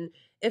 right? And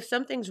if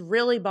something's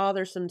really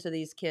bothersome to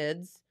these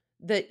kids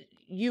that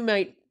you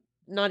might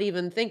not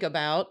even think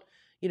about,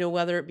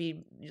 whether it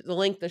be the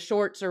length of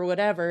shorts or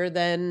whatever,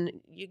 then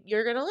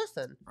you're going to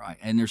listen. Right.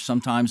 And there's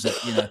sometimes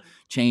that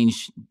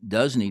change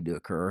does need to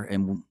occur,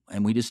 and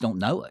we just don't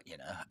know it.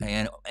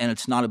 And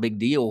it's not a big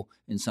deal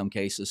in some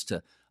cases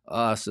to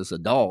us as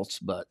adults,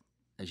 but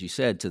as you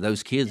said, to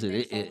those kids, It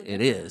it makes all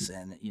the is,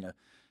 and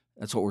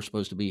that's what we're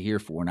supposed to be here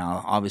for.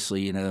 Now,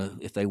 obviously,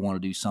 if they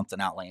want to do something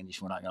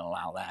outlandish, we're not going to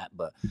allow that.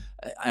 But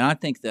and I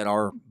think that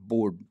our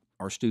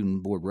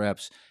student board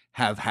reps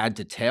have had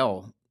to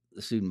tell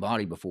the student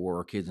body before,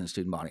 or kids in the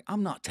student body,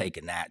 I'm not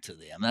taking that to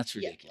them. That's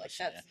ridiculous.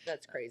 Yeah,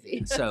 that's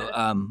crazy.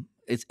 So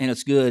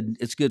it's good.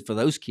 It's good for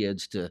those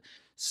kids to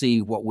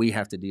see what we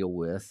have to deal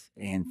with,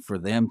 and for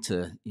them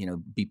to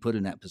be put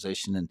in that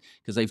position. And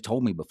because they've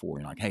told me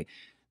before, like, hey,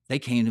 they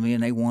came to me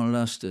and they wanted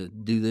us to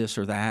do this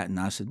or that, and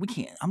I said, we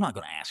can't. I'm not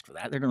going to ask for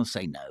that. They're going to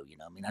say no.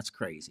 I mean, that's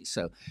crazy.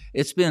 So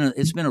it's been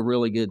a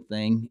really good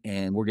thing,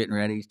 and we're getting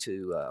ready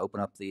to open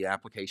up the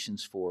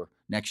applications for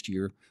next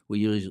year. We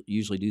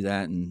usually do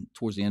that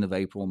towards the end of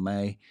April,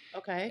 May.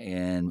 Okay.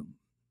 And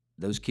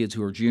those kids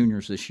who are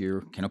juniors this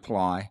year can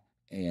apply,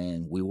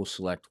 and we will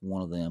select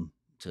one of them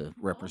to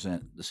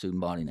represent the student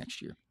body next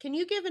year. Can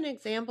you give an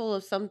example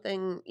of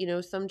something,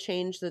 some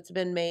change that's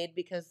been made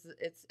because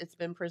it's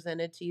been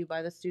presented to you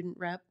by the student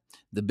rep?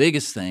 The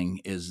biggest thing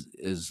is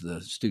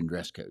the student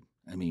dress code.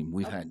 I mean,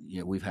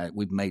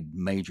 we've made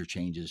major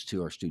changes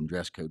to our student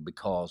dress code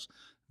because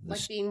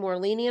being more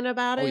lenient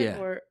about it. Yeah,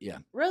 or yeah,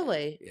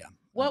 really, yeah.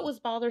 What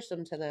was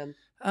bothersome to them?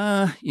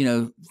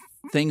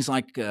 Things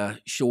like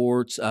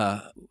shorts,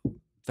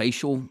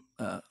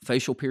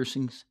 facial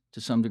piercings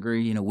to some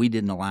degree. We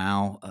didn't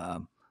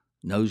allow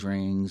nose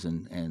rings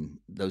and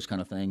those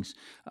kind of things.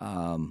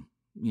 In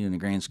the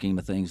grand scheme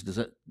of things, does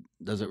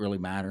it really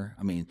matter?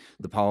 I mean,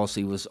 the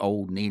policy was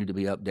old, needed to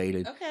be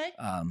updated. Okay.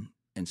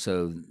 And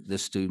so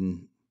this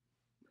student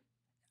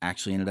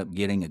actually ended up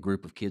getting a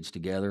group of kids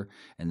together,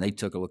 and they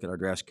took a look at our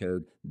dress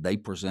code. They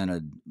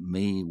presented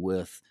me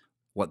with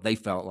what they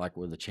felt like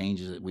were the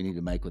changes that we need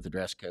to make with the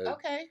dress code.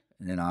 Okay.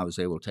 And then I was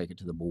able to take it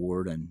to the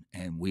board,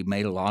 and we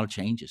made a lot of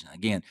changes. And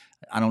again,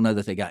 I don't know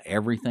that they got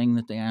everything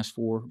that they asked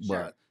for,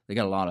 but they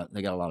got a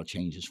lot of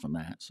changes from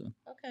that. So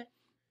okay,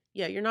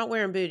 yeah, you're not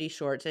wearing booty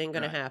shorts. It ain't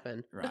gonna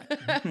happen. Right.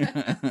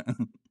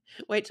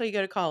 Wait till you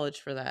go to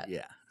college for that.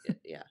 Yeah.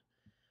 Yeah.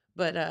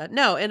 But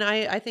no, and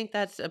I think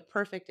that's a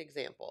perfect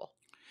example.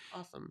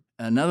 Awesome.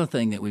 Another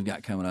thing that we've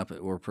got coming up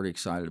that we're pretty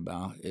excited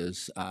about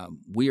is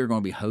we are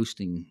going to be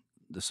hosting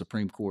the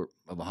Supreme Court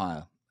of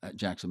Ohio at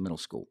Jackson Middle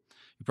School.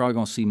 You're probably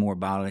going to see more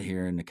about it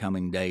here in the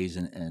coming days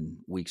and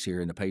weeks here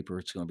in the paper.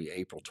 It's going to be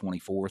April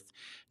 24th.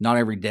 Not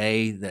every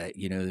day that,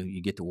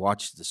 you get to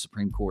watch the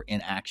Supreme Court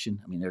in action.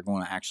 I mean, they're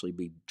going to actually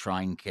be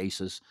trying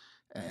cases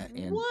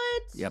in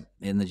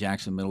the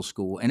Jackson Middle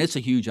School. And it's a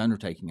huge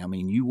undertaking. I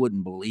mean, you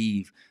wouldn't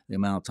believe the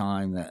amount of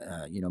time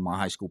that, my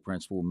high school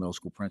principal and middle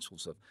school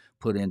principals have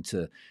put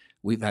into.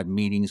 We've had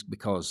meetings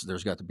because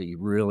there's got to be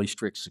really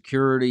strict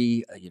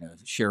security.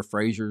 Sheriff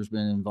Frazier's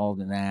been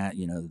involved in that.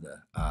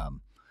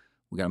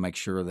 We got to make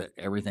sure that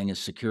everything is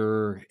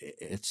secure.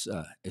 It's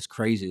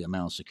crazy the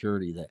amount of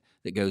security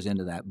that goes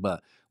into that.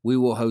 But we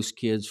will host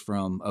kids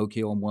from Oak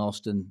Hill and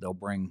Wellston. They'll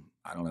bring,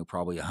 I don't know,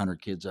 probably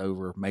 100 kids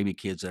over, maybe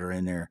kids that are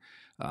in their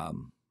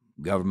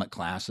government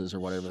classes or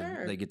whatever.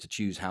 Sure. They get to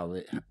choose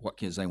what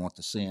kids they want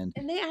to send.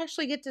 And they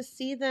actually get to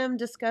see them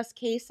discuss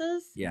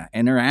cases. Yeah,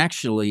 and they're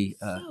actually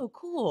so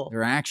cool.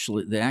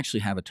 They actually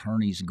have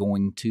attorneys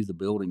going to the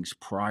buildings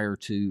prior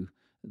to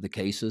the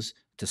cases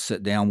to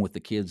sit down with the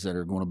kids that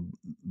are going to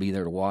be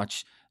there to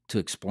watch, to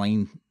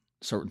explain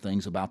certain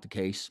things about the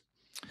case.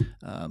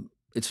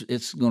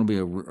 It's going to be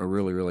a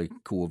really, really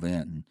cool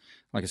event. And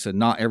like I said,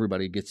 not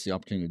everybody gets the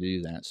opportunity to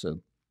do that. So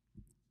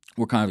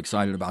we're kind of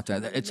excited about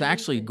that. It's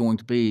actually going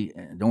to be,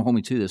 don't hold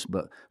me to this,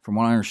 but from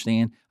what I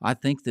understand, I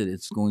think that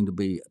it's going to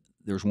be,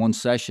 there's one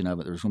session of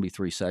it, there's going to be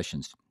 3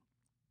 sessions.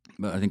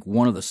 But I think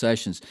one of the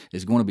sessions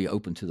is going to be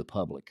open to the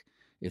public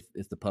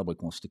if the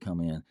public wants to come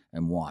in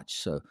and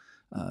watch. So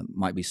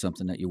might be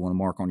something that you want to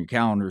mark on your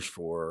calendars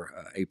for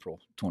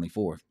April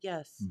 24th.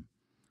 Yes.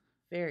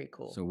 Very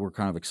cool. So we're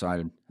kind of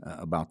excited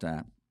about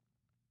that.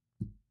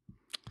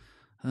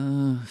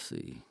 Let's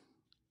see.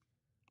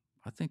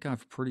 I think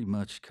I've pretty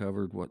much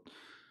covered what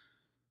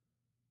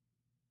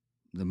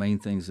the main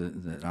things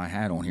that I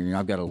had on here.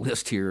 I've got a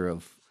list here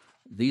of,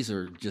 these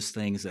are just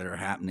things that are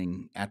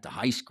happening at the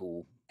high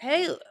school.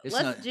 Hey,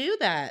 let's do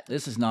that.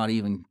 This is not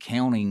even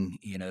counting,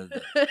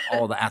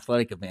 all the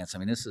athletic events. I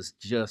mean, this is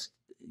just,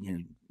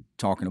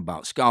 talking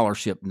about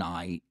scholarship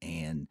night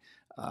and,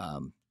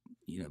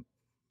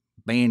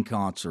 band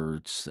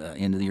concerts,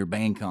 end of the year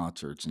band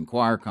concerts and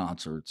choir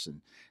concerts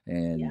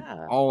and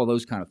all of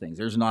those kind of things.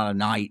 There's not a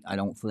night, I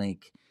don't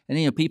think.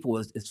 And, people,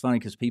 it's funny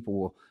because people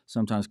will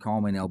sometimes call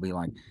me and they'll be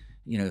like,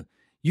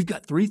 you've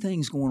got 3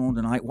 things going on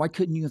tonight. Why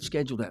couldn't you have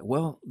scheduled that?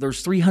 Well,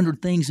 there's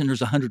 300 things and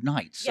there's 100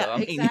 nights. Yeah, so, I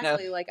mean,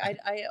 exactly. Like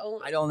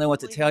I don't know what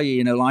to tell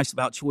you. Life's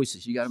about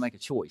choices. You got to make a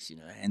choice.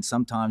 And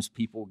sometimes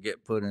people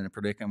get put in a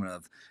predicament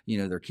of,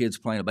 their kids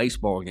playing a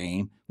baseball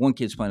game. One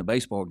kid's playing a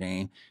baseball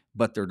game,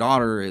 but their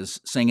daughter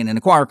is singing in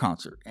a choir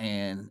concert.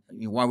 And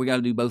why we got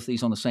to do both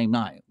these on the same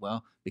night?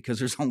 Well, because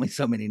there's only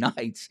so many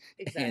nights.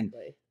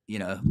 Exactly.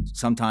 And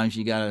sometimes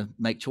you got to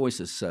make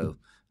choices. So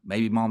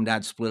maybe mom and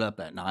dad split up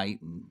that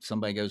night and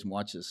somebody goes and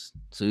watches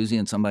Susie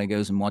and somebody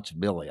goes and watches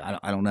Billy. I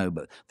don't know,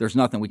 but there's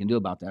nothing we can do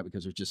about that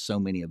because there's just so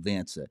many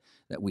events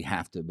that we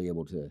have to be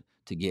able to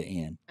get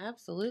in.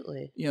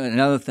 Absolutely.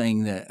 Another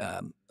thing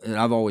that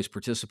I've always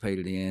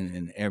participated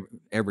in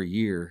every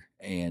year,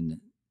 and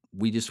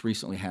we just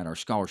recently had our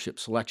scholarship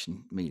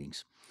selection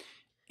meetings.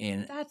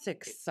 And that's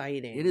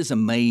exciting. It is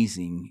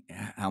amazing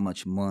how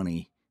much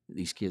money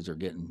these kids are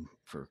getting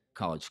for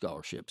college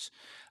scholarships.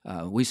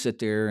 We sit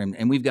there,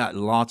 and we've got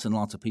lots and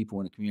lots of people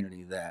in the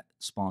community that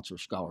sponsor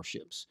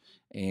scholarships.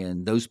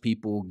 And those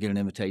people get an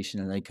invitation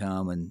and they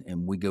come,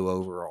 and we go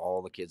over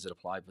all the kids that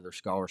applied for their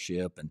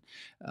scholarship. And,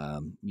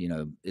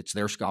 it's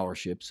their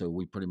scholarship, so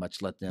we pretty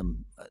much let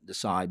them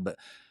decide. But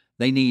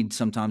they need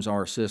sometimes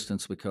our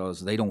assistance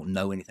because they don't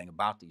know anything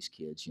about these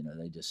kids.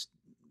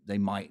 They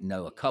might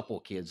know a couple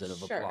of kids that have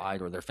Sure.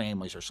 applied or their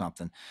families or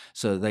something.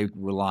 So they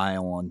rely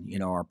on,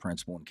 our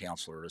principal and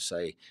counselor to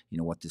say,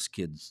 what this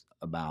kid's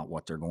about,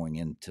 what they're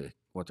going to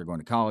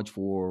college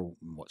for,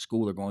 what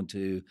school they're going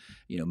to,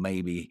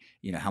 maybe,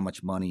 how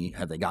much money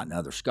have they gotten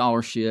other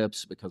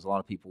scholarships, because a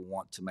lot of people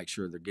want to make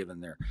sure they're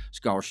giving their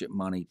scholarship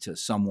money to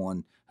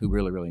someone who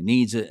really, really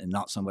needs it and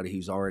not somebody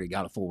who's already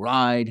got a full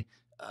ride,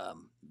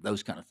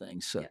 those kind of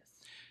things. So. Yes.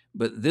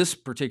 But this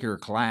particular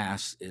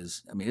class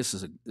this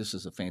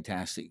is a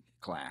fantastic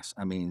class.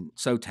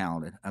 So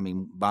talented.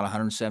 About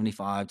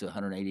 175 to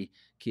 180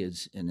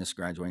 kids in this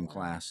graduating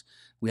class.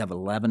 We have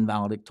 11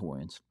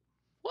 valedictorians.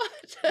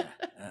 What?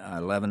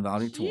 11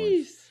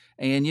 valedictorians.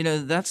 Jeez.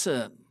 And that's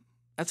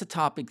a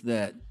topic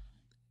that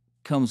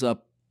comes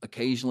up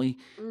occasionally.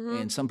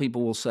 Mm-hmm. And some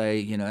people will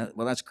say,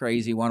 well, that's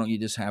crazy. Why don't you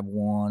just have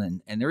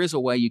one? And there is a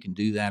way you can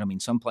do that.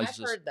 Some places.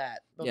 I've heard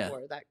that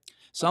before. Yeah.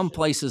 Some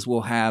places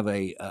will have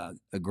a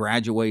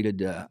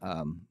graduated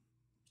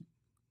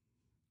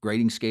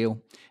grading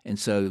scale. And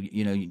so,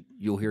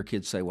 you'll hear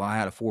kids say, well, I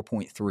had a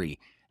 4.3.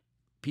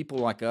 People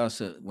like us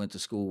that went to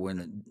school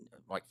when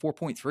like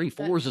 4.3,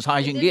 4 is as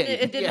high as you can get.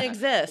 It didn't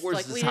exist. 4 is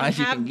Like as we high didn't as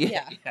you have, can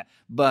get. Yeah.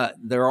 But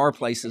there are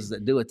places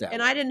that do it that way.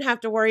 And I didn't have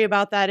to worry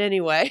about that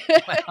anyway.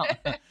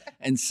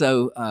 And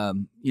so,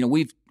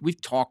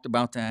 we've talked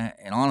about that,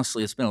 and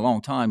honestly, it's been a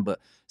long time, but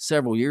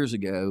several years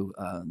ago,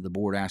 the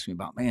board asked me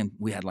about, man,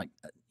 we had like,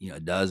 a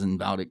dozen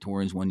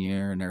valedictorians one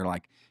year, and they're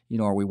like,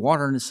 are we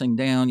watering this thing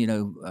down?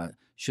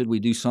 Should we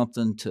do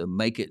something to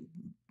make it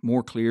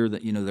more clear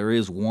that, there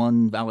is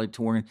one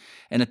valedictorian?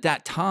 And at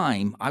that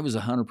time, I was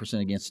 100%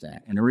 against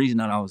that. And the reason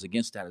that I was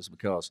against that is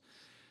because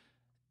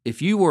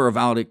if you were a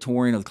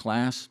valedictorian of the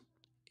class,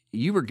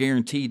 you were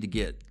guaranteed to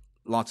get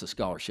lots of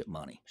scholarship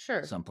money.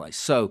 Sure. Someplace.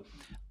 So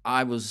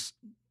I was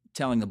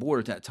telling the board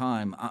at that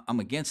time, I'm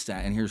against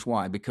that. And here's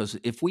why. Because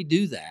if we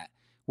do that,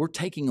 we're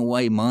taking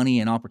away money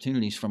and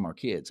opportunities from our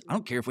kids. I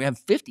don't care if we have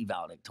 50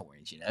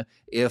 valedictorians,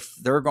 if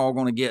they're all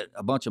going to get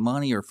a bunch of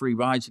money or free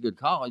rides to good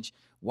college,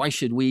 why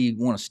should we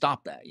want to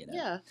stop that,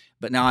 Yeah.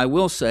 But now I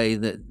will say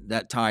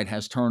that tide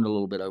has turned a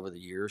little bit over the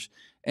years,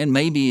 and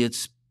maybe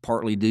it's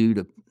partly due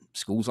to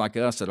schools like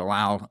us that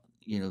allow,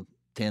 10,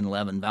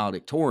 11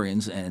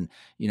 valedictorians, and,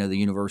 the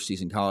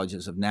universities and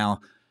colleges have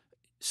now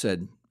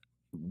said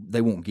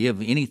they won't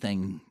give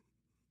anything.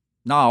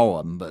 Not all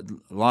of them, but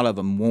a lot of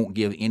them won't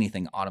give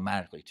anything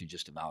automatically to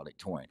just a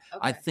valedictorian. Okay.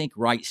 I think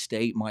Wright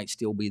State might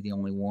still be the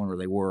only one, or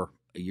they were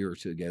a year or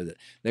two ago, that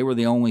they were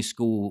the only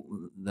school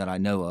that I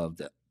know of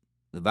that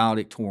the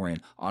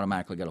valedictorian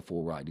automatically got a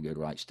full ride to go to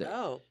Wright State.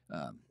 Oh,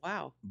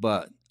 wow.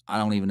 But I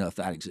don't even know if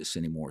that exists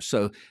anymore.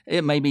 So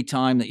it may be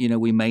time that,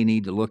 we may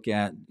need to look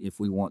at if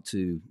we want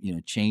to,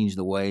 change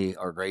the way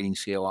our grading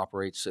scale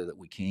operates so that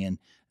we can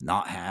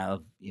not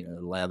have,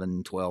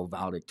 11, 12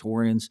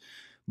 valedictorians.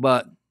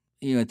 But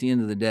at the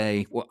end of the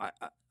day, well,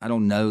 I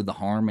don't know the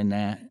harm in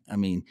that.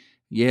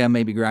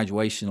 Maybe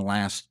graduation will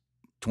last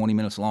 20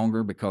 minutes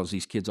longer because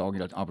these kids all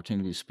get an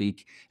opportunity to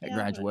speak at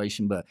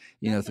graduation. But,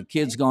 if a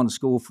kid's gone to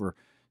school for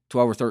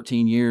 12 or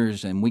 13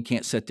 years and we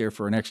can't sit there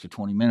for an extra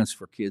 20 minutes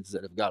for kids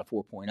that have got a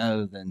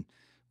 4.0, then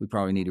we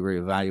probably need to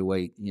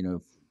reevaluate,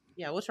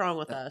 Yeah, what's wrong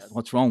with us?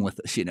 what's wrong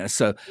with us,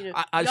 So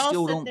I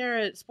still sit don't. there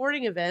at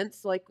sporting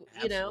events, like,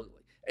 Absolutely.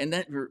 And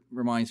that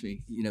reminds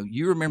me,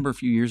 you remember a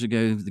few years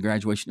ago the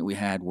graduation that we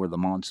had where the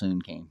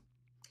monsoon came?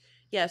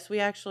 Yes, we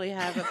actually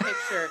have a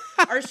picture.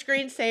 Our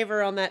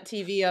screensaver on that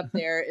TV up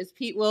there is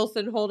Pete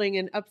Wilson holding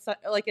an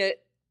a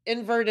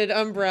inverted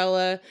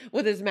umbrella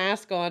with his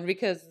mask on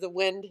because the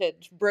wind had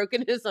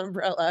broken his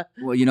umbrella.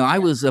 Well, I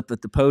was up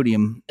at the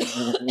podium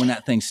when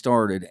that thing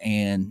started,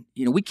 and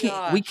we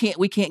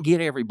can't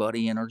get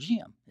everybody in our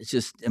gym. It's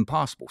just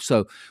impossible.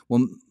 So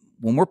when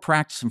we're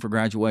practicing for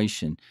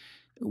graduation,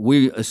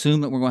 we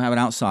assume that we're going to have it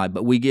outside,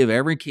 but we give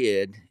every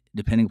kid,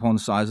 depending upon the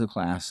size of the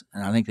class,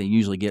 and I think they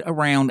usually get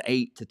around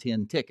 8 to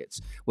 10 tickets.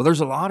 Well,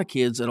 there's a lot of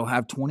kids that'll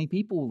have 20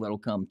 people that'll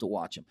come to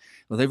watch them.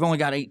 Well, they've only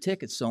got 8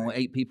 tickets, so only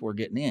 8 people are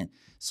getting in.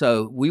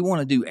 So we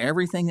want to do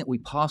everything that we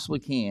possibly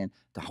can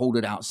to hold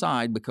it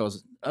outside,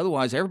 because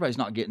otherwise everybody's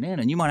not getting in,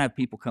 and you might have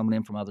people coming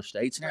in from other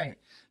states and everything.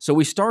 So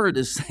we started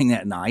this thing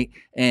that night,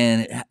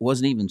 and it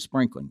wasn't even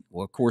sprinkling.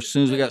 Well, of course, as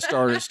soon as we got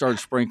started, it started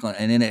sprinkling,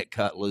 and then it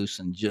cut loose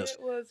and just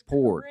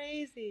poured.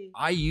 Crazy.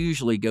 I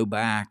usually go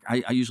back.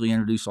 I usually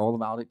introduce all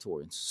the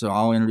valedictorians. So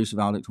I'll introduce a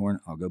valedictorian.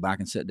 I'll go back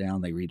and sit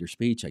down. They read their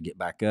speech. I get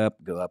back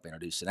up, go up,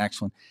 introduce the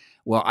next one.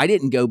 Well, I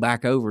didn't go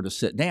back over to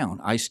sit down.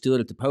 I stood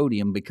at the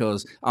podium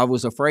because I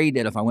was afraid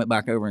that if I went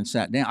back over and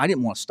sat down, I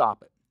didn't want to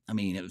stop it. I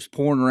mean, it was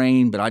pouring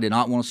rain, but I did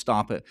not want to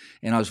stop it.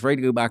 And I was afraid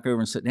to go back over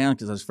and sit down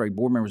because I was afraid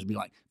board members would be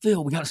like,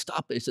 Phil, we got to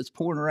stop this. It's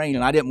pouring rain.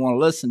 And I didn't want to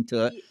listen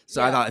to it.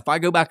 So I thought, if I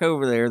go back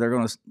over there,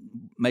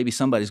 maybe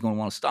somebody's going to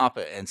want to stop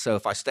it. And so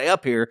if I stay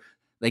up here,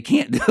 they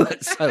can't do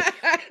it. So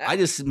I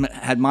just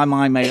had my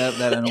mind made up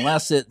that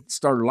unless it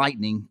started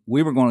lightning,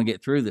 we were going to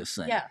get through this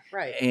thing. Yeah,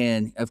 right.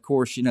 And of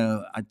course,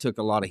 I took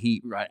a lot of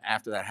heat right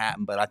after that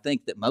happened. But I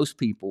think that most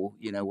people,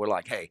 were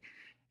like, hey,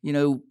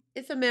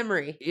 it's a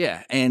memory.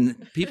 Yeah,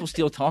 and people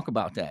still talk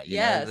about that.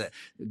 Yes.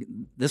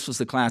 This was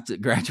the class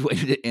that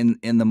graduated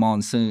in the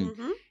monsoon.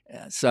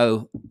 Mm-hmm.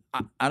 So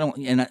I don't.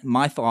 And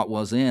my thought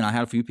was I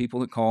had a few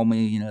people that called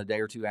me, a day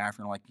or two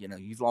after, and like,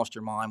 you've lost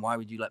your mind. Why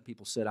would you let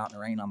people sit out in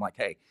the rain? I'm like,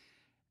 hey,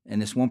 and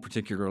this one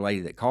particular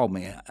lady that called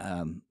me,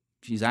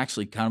 she's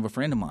actually kind of a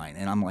friend of mine,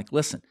 and I'm like,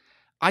 listen.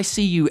 I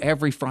see you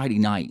every Friday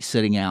night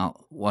sitting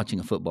out watching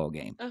a football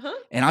game.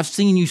 And I've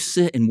seen you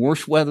sit in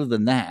worse weather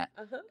than that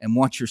and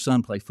watch your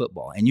son play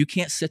football. And you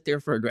can't sit there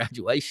for a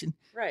graduation?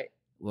 Right.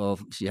 Well,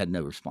 she had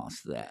no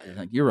response to that.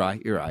 Like, you're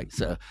right.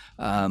 So,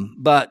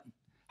 but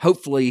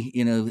hopefully,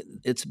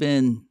 it's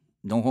been,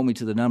 don't hold me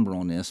to the number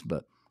on this,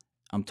 but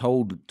I'm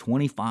told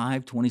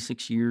 25,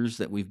 26 years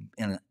that we've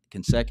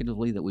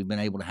consecutively that we've been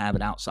able to have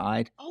it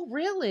outside. Oh,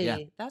 really? Yeah.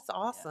 That's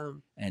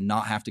awesome. Yeah. And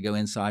not have to go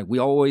inside. We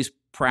always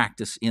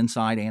practice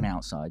inside and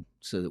outside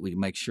so that we can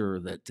make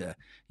sure that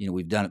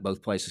we've done it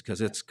both places,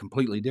 because it's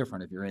completely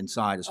different if you're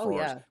inside as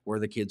far as where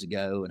the kids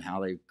go and how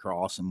they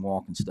cross and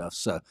walk and stuff.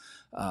 So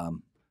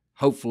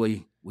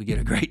hopefully we get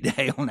a great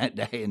day on that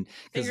day. And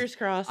fingers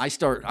crossed. I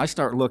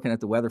start looking at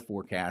the weather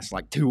forecast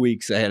like 2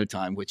 weeks ahead of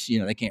time, which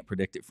they can't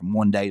predict it from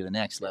one day to the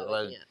next, let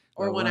alone.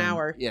 Or 1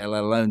 hour. Yeah,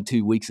 let alone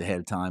 2 weeks ahead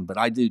of time. But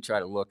I do try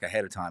to look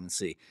ahead of time and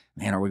see,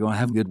 man, are we going to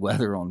have good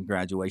weather on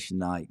graduation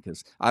night?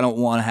 Because I don't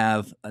want to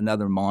have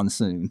another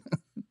monsoon.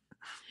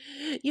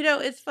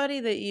 It's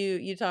funny that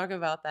you talk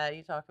about that.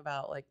 You talk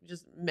about like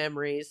just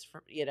memories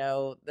from,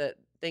 the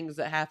things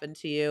that happened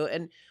to you.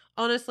 And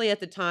honestly, at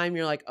the time,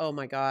 you're like, oh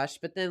my gosh.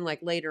 But then like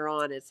later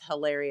on, it's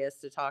hilarious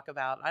to talk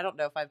about. I don't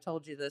know if I've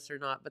told you this or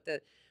not, but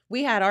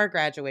we had our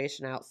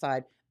graduation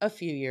outside a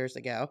few years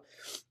ago.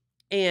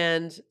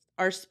 And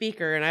our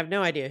speaker, and I have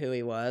no idea who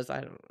he was,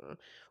 I don't know,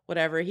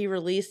 whatever, he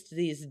released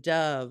these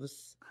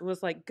doves and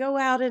was like, go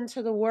out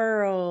into the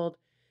world.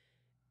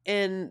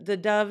 And the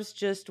doves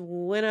just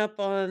went up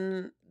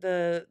on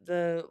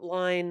the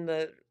line,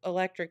 the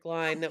electric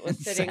line that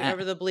was sitting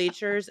over the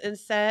bleachers and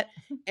set,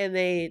 and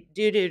they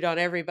doo-dooed on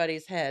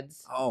everybody's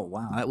heads. Oh,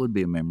 wow. That would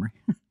be a memory.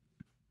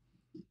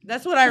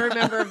 That's what I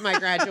remember of my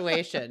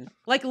graduation.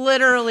 Like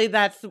literally,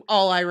 that's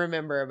all I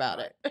remember about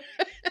it.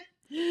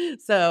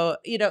 So,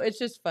 it's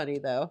just funny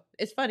though.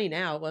 It's funny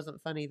now. It wasn't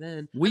funny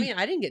then.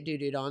 I didn't get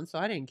doo-dooed on, so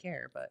I didn't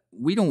care, but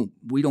we don't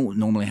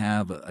normally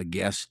have a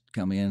guest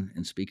come in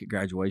and speak at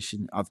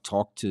graduation. I've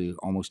talked to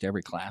almost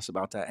every class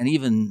about that. And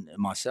even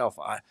myself,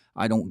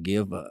 I don't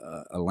give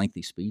a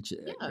lengthy speech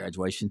at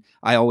graduation.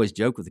 I always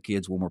joke with the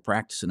kids when we're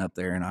practicing up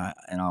there, and I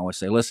always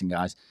say, listen,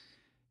 guys,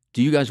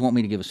 do you guys want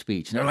me to give a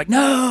speech? And they're like,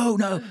 no.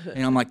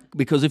 And I'm like,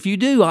 because if you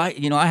do, I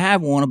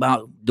have one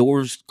about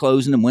doors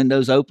closing and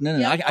windows opening,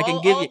 and I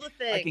can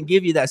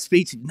give you that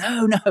speech.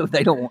 No,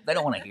 they don't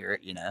want to hear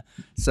it,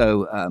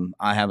 So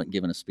I haven't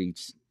given a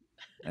speech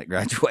at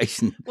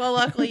graduation. Well,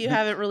 luckily you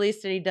haven't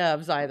released any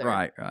doves either.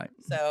 Right.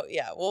 So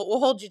yeah, we'll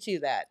hold you to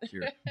that.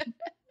 Sure.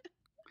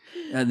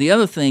 The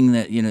other thing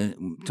that,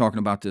 talking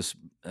about this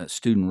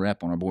student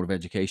rep on our Board of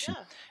Education,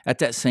 at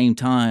that same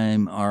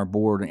time, our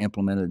board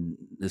implemented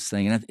this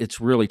thing, and it's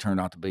really turned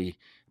out to be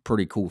a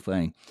pretty cool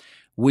thing.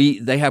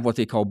 They have what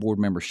they call board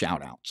member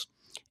shout-outs.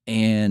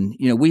 And,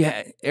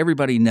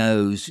 everybody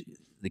knows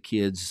the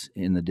kids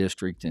in the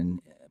district, and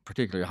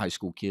particularly high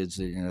school kids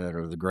that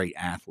are the great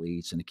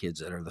athletes, and the kids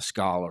that are the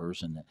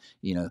scholars, and,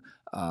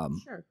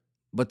 Sure.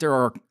 But there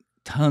are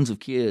tons of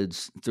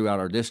kids throughout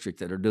our district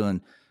that are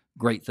doing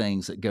great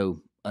things that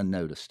go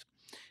unnoticed,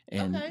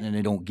 and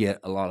they don't get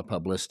a lot of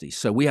publicity.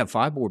 So we have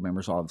 5 board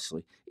members,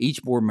 obviously.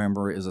 Each board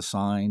member is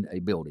assigned a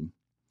building,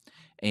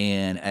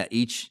 and at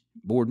each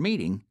board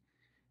meeting,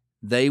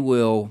 they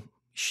will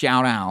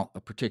shout out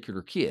a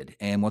particular kid.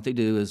 And what they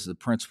do is the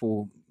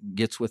principal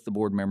gets with the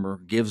board member,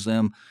 gives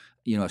them,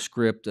 a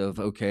script of,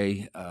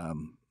 okay,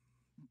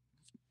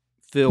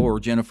 Phil or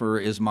Jennifer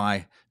is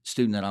my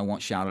student that I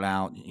want shouted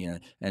out,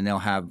 and they'll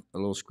have a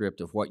little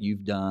script of what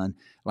you've done.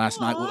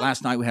 Last night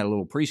we had a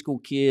little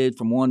preschool kid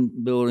from one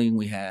building.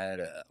 We had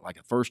like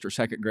a first or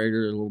second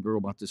grader, a little girl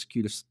about this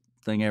cutest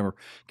thing ever,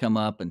 come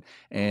up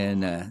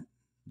and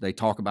they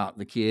talk about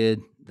the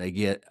kid. They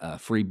get a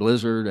free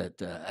Blizzard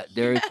at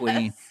Dairy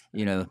Queen.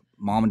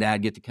 Mom and dad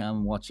get to come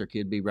and watch their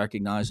kid be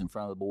recognized in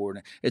front of the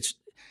board.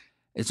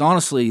 It's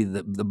honestly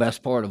the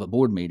best part of a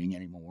board meeting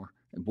anymore.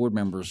 And board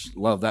members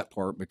love that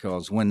part,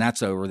 because when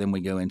that's over, then we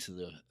go into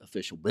the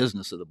official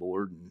business of the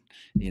board,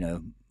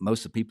 and most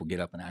of the people get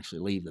up and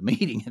actually leave the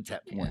meeting at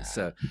that point. Yeah.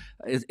 So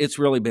it's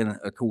really been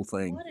a cool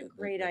thing. What a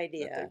great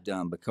idea that they've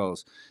done,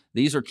 because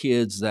these are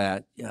kids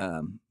that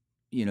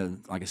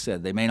like I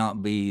said, they may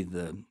not be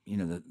the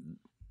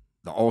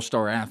the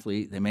all-star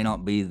athlete. They may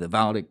not be the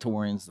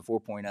valedictorians, the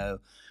 4.0,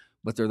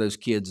 but they're those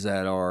kids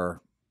that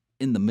are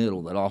in the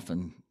middle that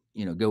often,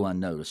 go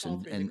unnoticed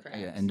Fall through the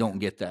cracks, and don't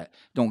get that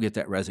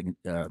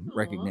Aw.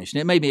 recognition.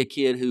 It may be a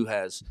kid who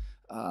has,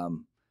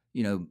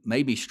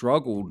 maybe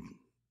struggled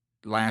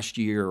last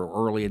year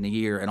or early in the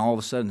year, and all of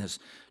a sudden has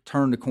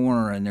turned the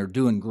corner and they're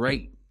doing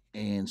great.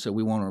 And so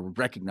we want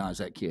to recognize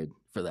that kid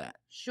for that.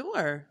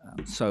 Sure.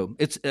 So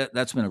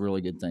that's been a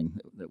really good thing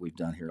that we've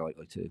done here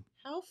lately too.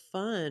 How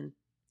fun.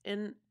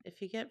 And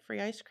if you get free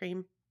ice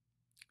cream,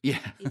 Yeah,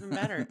 even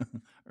better.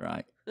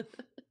 Right.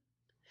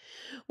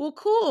 Well,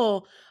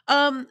 cool.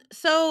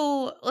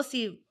 So let's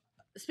see.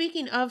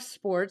 Speaking of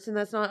sports, and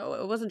I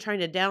wasn't trying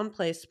to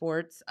downplay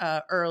sports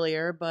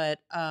earlier, but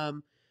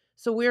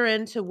so we're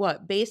into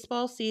what?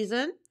 Baseball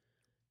season,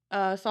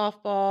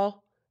 softball.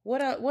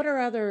 What are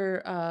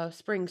other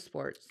spring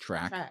sports?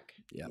 Track.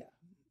 Yeah.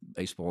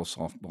 Baseball,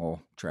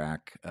 softball,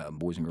 track,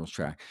 boys and girls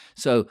track.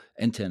 So,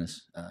 and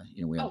tennis.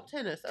 We have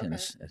tennis.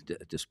 tennis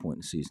at this point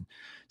in the season.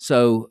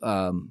 So,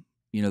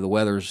 the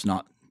weather's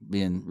not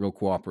being real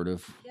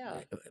cooperative.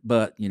 Yeah.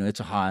 But,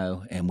 it's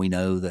Ohio, and we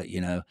know that,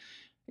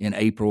 in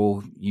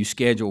April,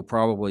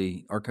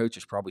 our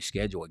coaches probably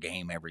schedule a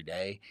game every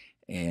day.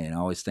 And I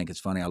always think it's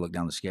funny. I look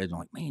down the schedule, I'm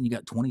like, man, you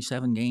got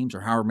 27 games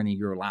or however many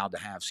you're allowed to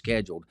have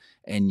scheduled,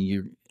 and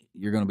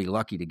you're going to be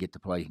lucky to get to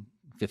play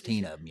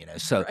 15 of them,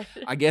 So Right.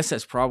 I guess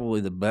that's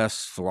probably the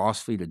best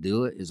philosophy to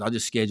do it is I'll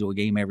just schedule a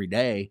game every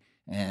day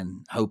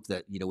and hope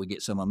that, we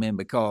get some of them in,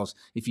 because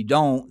if you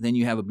don't, then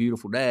you have a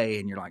beautiful day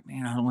and you're like,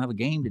 man, I don't have a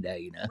game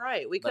today,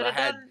 Right. We But could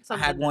have done I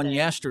something. had one today.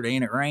 yesterday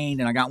and it rained,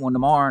 and I got one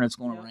tomorrow and it's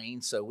going to Yep.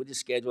 rain. So we just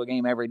schedule a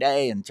game every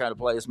day and try to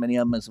play as many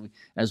of them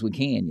as we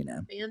can,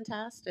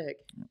 Fantastic.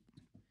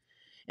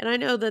 And I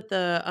know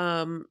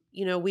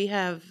that we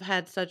have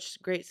had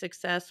such great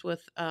success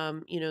with,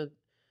 not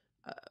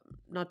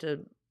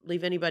to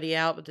leave anybody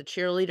out, but the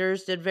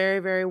cheerleaders did very,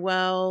 very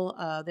well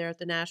there at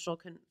the national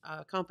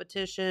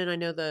competition. I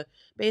know the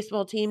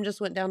baseball team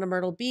just went down to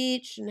Myrtle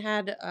Beach and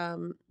had,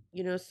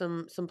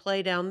 some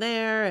play down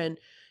there. And,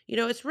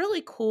 it's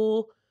really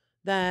cool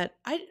that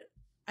I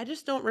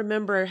just don't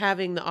remember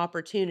having the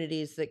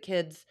opportunities that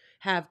kids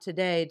have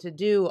today to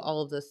do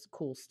all of this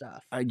cool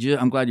stuff.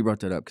 I'm glad you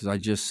brought that up because I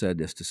just said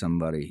this to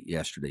somebody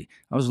yesterday.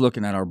 I was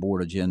looking at our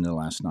board agenda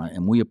last night,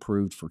 and we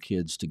approved for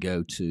kids to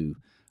go to,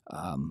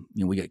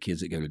 we got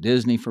kids that go to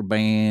Disney for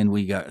band.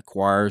 We got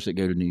choirs that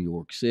go to New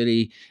York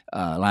City.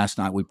 Last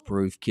night we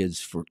approved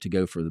kids to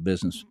go for the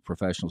Business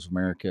Professionals of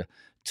America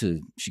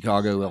to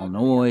Chicago,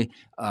 Illinois.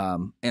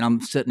 And I'm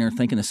sitting there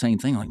thinking the same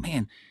thing. Like,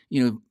 man,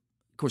 of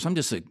course, I'm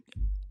just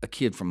a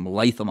kid from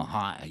Latham,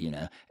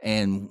 Ohio,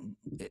 and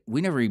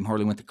we never even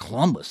hardly went to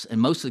Columbus.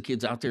 And most of the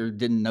kids out there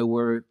didn't know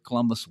where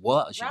Columbus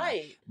was.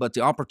 Right. But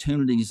the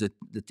opportunities that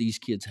these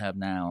kids have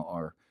now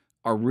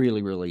are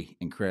really, really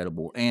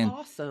incredible. And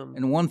Awesome.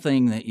 and one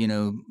thing that,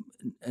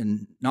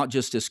 and not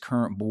just this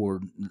current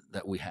board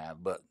that we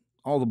have, but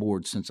all the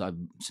boards since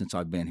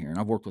I've been here, and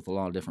I've worked with a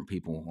lot of different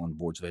people on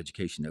boards of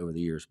education over the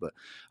years, but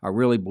I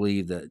really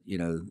believe that,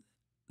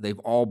 they've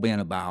all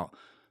been about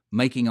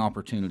making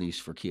opportunities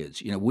for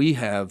kids. We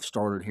have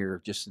started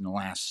here just in the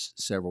last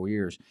several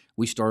years.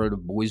 We started a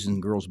boys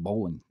and girls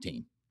bowling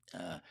team.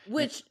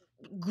 Which,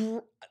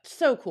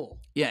 so cool.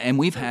 Yeah, and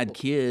we've So had cool.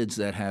 kids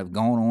that have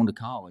gone on to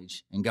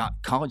college and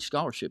got college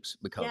scholarships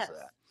because Yes. of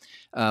that.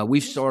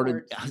 We've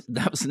started, Esports.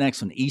 that was the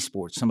next one,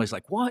 esports. Somebody's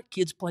like, what?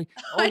 Kids play?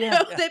 Oh, I yeah.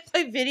 know yeah. they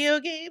play video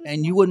games.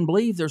 And you wouldn't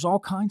believe there's all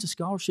kinds of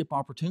scholarship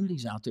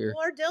opportunities out there.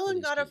 Or Dylan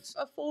these got kids.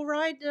 a full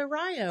ride to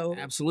Rio.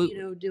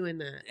 Absolutely. Doing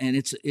that. And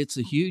it's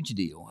a huge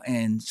deal.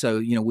 And so,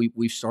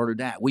 we've started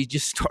that. We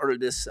just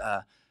started this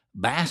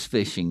bass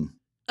fishing.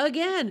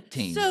 Again,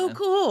 Team, so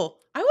cool.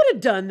 I would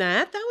have done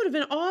that. That would have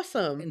been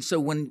awesome. And so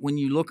when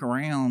you look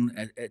around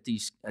at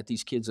these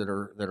kids that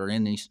are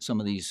in some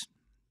of these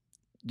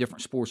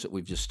different sports that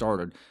we've just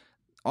started,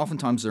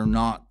 oftentimes they're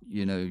not,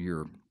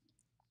 your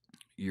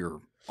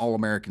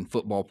All-American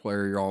football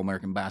player, your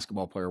All-American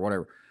basketball player,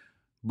 whatever.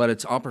 But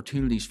it's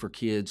opportunities for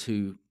kids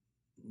who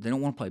they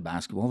don't want to play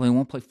basketball, they don't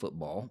want to play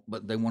football,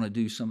 but they want to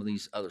do some of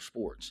these other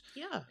sports.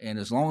 Yeah. And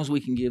as long as we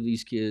can give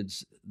these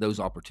kids those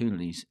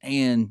opportunities,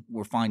 and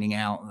we're finding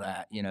out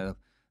that,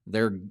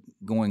 they're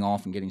going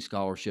off and getting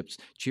scholarships.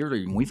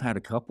 Cheerleading, we've had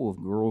a couple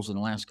of girls in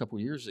the last couple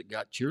of years that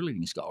got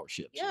cheerleading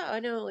scholarships. Yeah,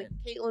 I know, like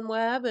Caitlin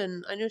Webb,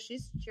 and I know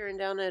she's cheering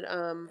down at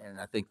And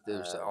I think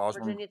there's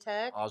Virginia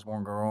Tech.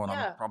 Osborne girl, and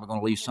Yeah. I'm probably going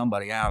to leave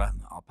somebody out. I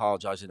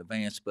apologize in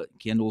advance, but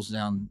Kendall's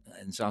down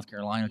in South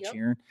Carolina Yep.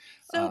 cheering.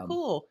 So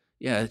cool.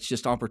 Yeah, it's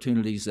just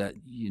opportunities that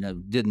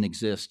didn't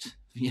exist,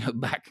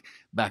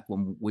 back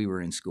when we were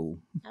in school.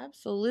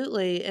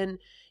 Absolutely. And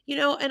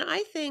and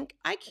I think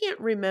I can't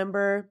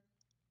remember,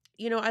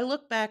 I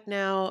look back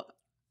now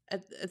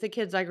at the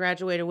kids I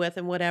graduated with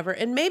and whatever,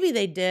 and maybe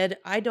they did.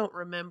 I don't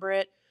remember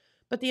it.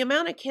 But the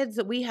amount of kids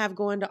that we have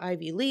going to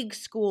Ivy League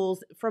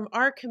schools from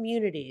our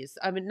communities,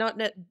 I mean, not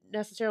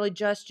necessarily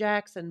just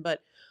Jackson,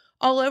 but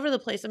all over the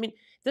place. I mean,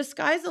 the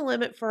sky's the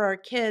limit for our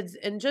kids.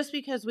 And just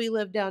because we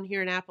live down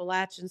here in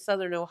Appalachia,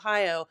 Southern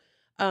Ohio,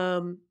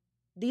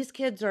 these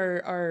kids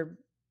are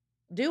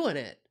doing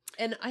it.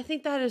 And I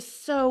think that is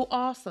so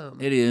awesome.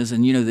 It is.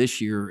 And,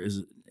 this year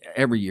is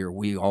every year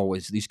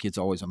these kids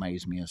always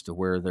amaze me as to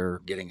where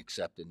they're getting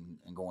accepted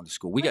and going to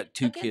school. We got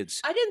two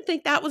kids. I didn't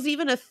think that was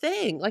even a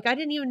thing. Like, I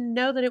didn't even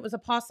know that it was a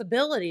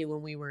possibility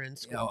when we were in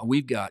school.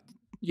 We've got,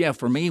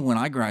 for me, when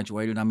I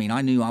graduated, I mean,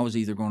 I knew I was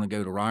either going to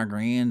go to Rio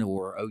Grande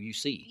or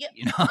OUC.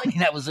 Yeah. I mean,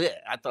 that was it.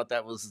 I thought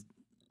that was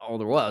all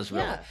there was,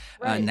 really. Yeah,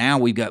 right. Now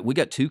we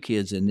got two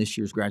kids in this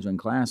year's graduating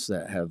class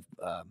that have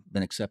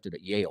been accepted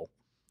at Yale.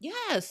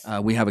 Yes.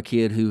 We have a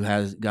kid who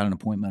has got an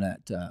appointment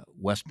at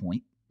West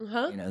Point.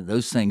 Uh-huh.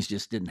 Those things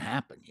just didn't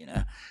happen.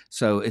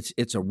 So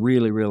it's a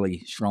really,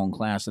 really strong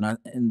class, and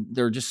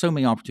there are just so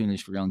many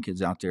opportunities for young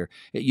kids out there.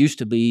 It used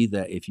to be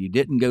that if you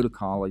didn't go to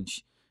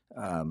college,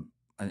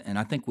 and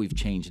I think we've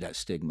changed that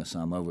stigma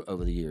some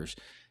over the years.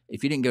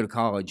 If you didn't go to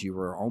college, you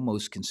were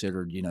almost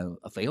considered,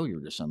 a failure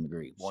to some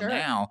degree. Well, Sure.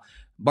 now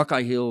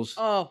Buckeye Hills,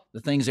 the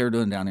things they're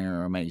doing down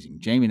there are amazing.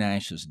 Jamie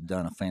Nash has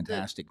done a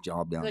fantastic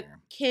job down there.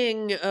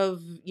 King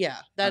of,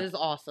 that is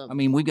awesome. I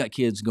mean, we've got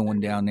kids going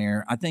down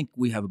there. I think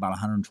we have about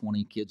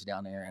 120 kids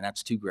down there, and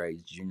that's two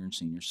grades, junior and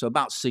senior. So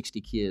about 60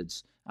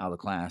 kids out of the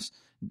class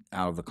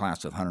of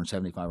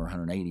 175 or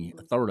 180.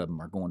 A third of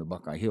them are going to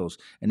Buckeye Hills,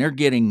 and they're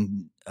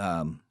getting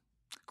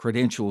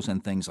credentials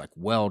and things like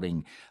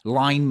welding.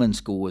 Lineman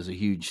school is a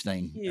huge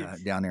thing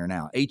down there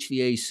now.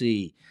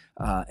 HVAC,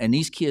 and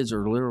these kids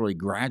are literally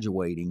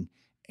graduating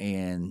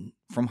and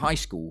from high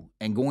school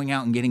and going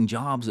out and getting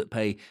jobs that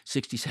pay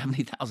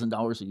 $60,000,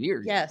 $70,000 a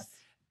year. Yes.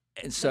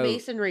 And so, the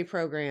masonry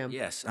program.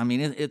 Yes, I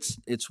mean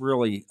it's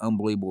really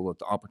unbelievable with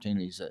the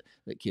opportunities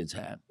that kids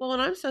have. Well,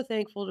 and I'm so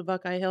thankful to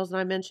Buckeye Hills,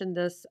 and I mentioned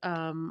this,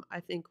 I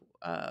think,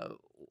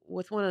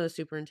 with one of the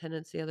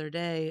superintendents the other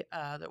day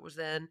that was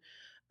in.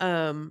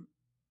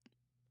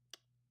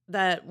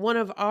 That one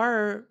of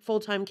our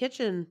full-time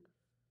kitchen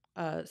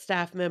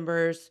staff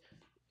members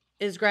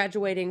is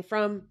graduating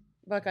from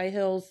Buckeye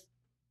Hills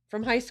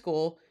from high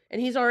school,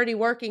 and he's already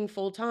working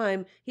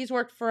full-time. He's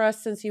worked for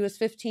us since he was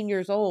 15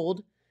 years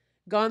old,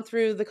 gone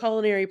through the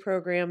culinary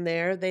program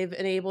there. They've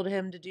enabled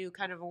him to do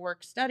kind of a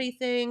work-study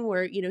thing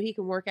where, he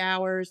can work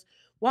hours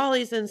while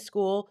he's in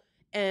school,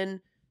 and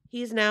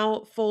he's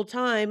now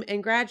full-time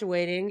and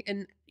graduating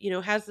and,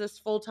 has this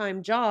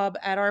full-time job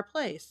at our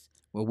place.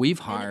 Well, we've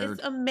hired. And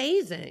it's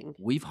amazing.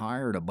 We've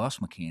hired a bus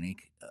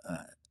mechanic,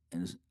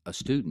 a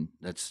student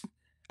that's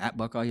at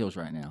Buckeye Hills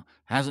right now.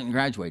 Hasn't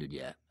graduated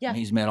yet. Yeah, and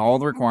he's met all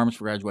the requirements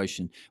for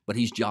graduation, but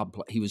he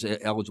was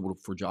eligible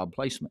for job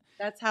placement.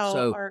 That's how.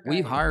 So our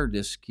we've hired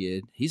this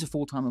kid. He's a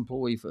full-time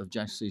employee of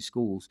Jackson City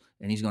Schools,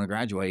 and he's going to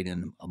graduate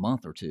in a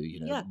month or two.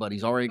 Yeah. But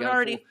he's already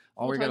got a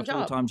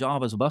full-time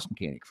job as a bus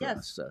mechanic for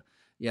us. So.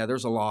 Yeah,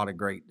 there's a lot of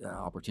great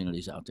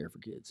opportunities out there for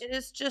kids. It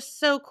is just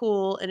so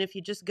cool. And if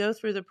you just go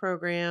through the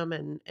program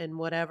and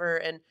whatever,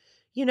 and,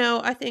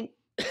 I think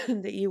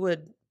that you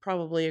would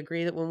probably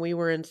agree that when we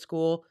were in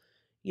school,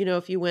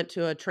 if you went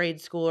to a trade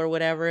school or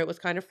whatever, it was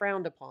kind of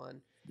frowned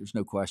upon. There's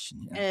no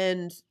question. Yeah.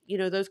 And,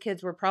 those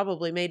kids were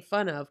probably made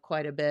fun of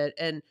quite a bit.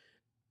 And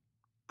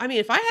I mean,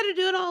 if I had to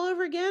do it all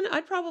over again,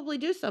 I'd probably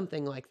do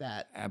something like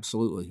that.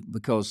 Absolutely.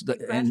 Because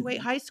graduate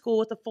high school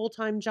with a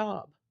full-time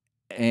job.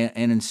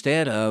 And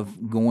instead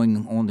of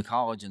going on to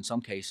college in some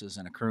cases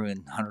and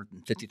accruing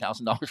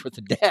 $150,000 worth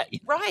of debt.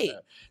 Right.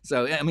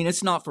 So, I mean,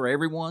 it's not for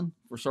everyone,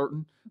 for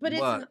certain. But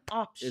it's an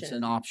option. It's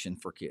an option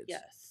for kids.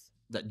 Yes.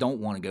 That don't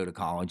want to go to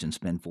college and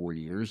spend 4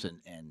 years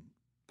and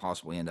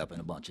possibly end up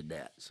in a bunch of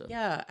debt. So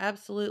yeah,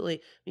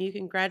 absolutely. You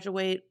can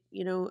graduate,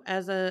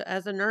 as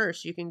a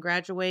nurse. You can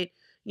graduate,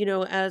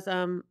 as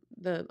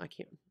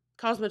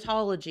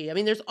cosmetology. I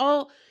mean, there's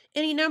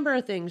any number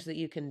of things that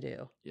you can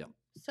do. Yeah.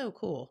 So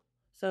cool.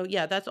 So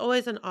yeah, that's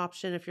always an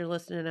option if you're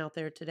listening out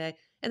there today.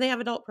 And they have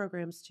adult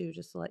programs too,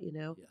 just to let you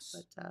know. Yes.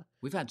 But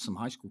we've had some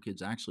high school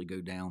kids actually go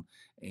down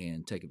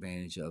and take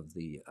advantage of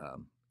the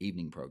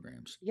evening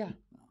programs. Yeah.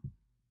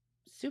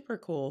 Super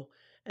cool.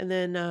 And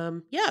then,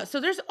 so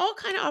there's all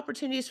kind of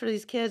opportunities for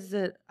these kids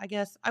that I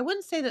guess I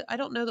wouldn't say that I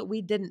don't know that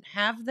we didn't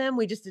have them.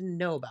 We just didn't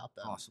know about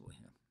them. Possibly.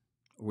 Yeah.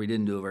 We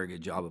didn't do a very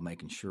good job of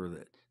making sure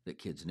that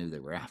kids knew they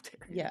were out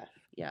there.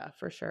 Yeah,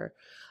 for sure.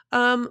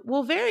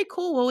 Well, very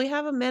cool. Well, we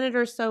have a minute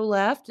or so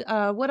left.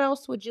 What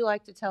else would you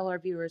like to tell our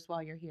viewers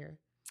while you're here?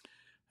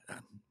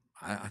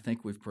 I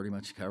think we've pretty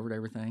much covered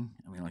everything.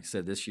 I mean, like I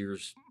said, this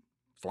year's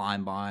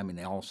flying by. I mean,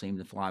 they all seem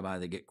to fly by.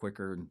 They get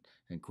quicker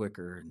and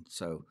quicker. And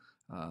so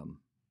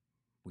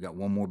we got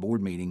one more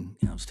board meeting.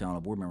 I was telling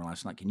a board member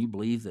last night, can you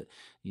believe that,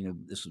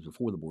 this was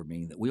before the board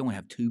meeting, that we only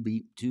have two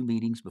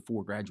meetings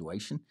before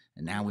graduation,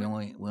 and now we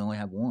only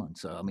have one.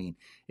 So, I mean,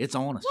 it's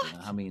on us.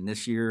 I mean,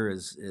 this year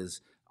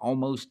is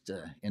almost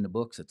in the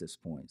books at this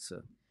point.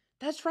 So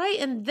that's right.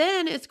 And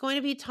then it's going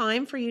to be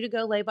time for you to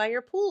go lay by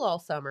your pool all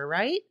summer,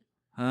 right?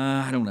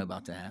 I don't know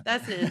about that.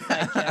 That's an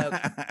inside joke.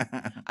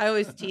 I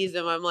always tease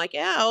them. I'm like,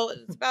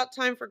 it's about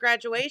time for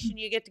graduation.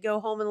 You get to go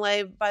home and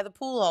lay by the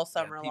pool all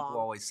summer long. People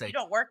always say, you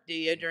don't work, do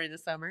you, during the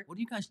summer? What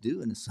do you guys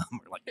do in the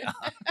summer? Like,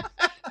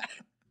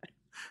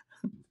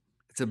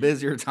 it's a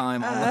busier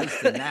time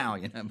almost than now,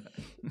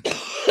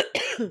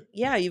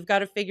 yeah, you've got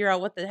to figure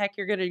out what the heck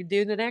you're going to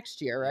do the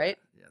next year, right?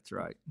 Yeah, that's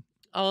right.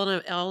 All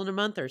in a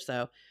month or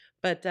so.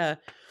 But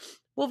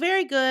well,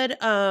 very good.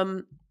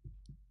 I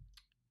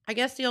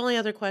guess the only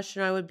other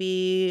question I would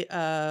be,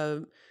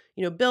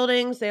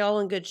 buildings, they all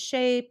in good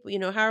shape.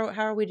 How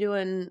are we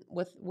doing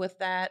with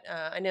that?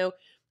 I know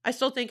I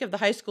still think of the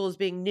high school as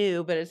being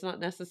new, but it's not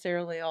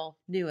necessarily all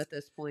new at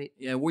this point.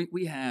 Yeah,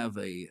 we have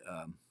a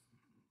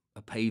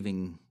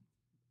paving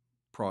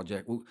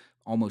project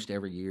almost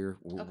every year.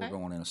 We're Okay.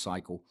 going in a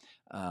cycle.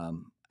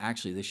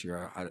 Actually, this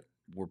year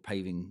we're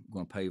going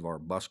to pave our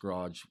bus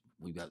garage.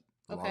 We've got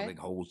a lot of Okay. big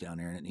holes down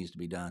there, and it needs to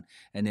be done.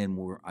 And then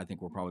I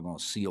think we're probably going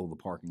to seal the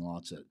parking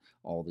lots at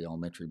all the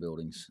elementary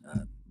buildings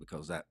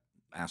because that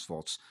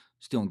asphalt's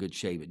still in good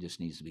shape. It just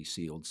needs to be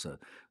sealed. So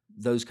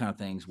those kind of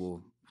things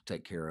we'll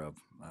take care of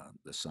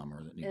this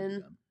summer. That need to be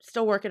And done.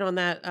 still working on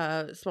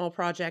that small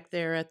project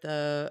there at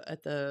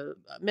the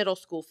middle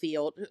school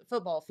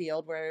football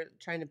field. We're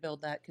trying to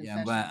build that Yeah,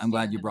 concession. I'm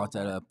glad stand you and all brought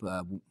that that.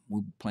 up.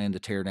 We plan to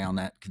tear down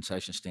that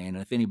concession stand,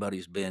 and if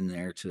anybody's been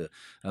there to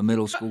a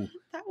middle school,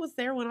 That was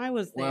there when I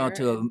was well,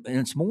 there. and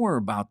it's more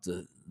about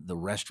the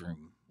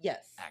restroom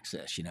Yes,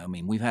 access. I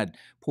mean, we've had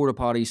porta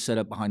potties set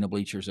up behind the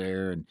bleachers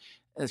there, and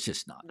it's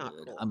just not not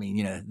good. cool. I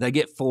mean, they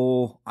get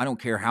full. I don't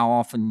care how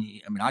often.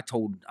 I mean, I've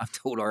told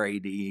our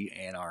AD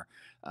and our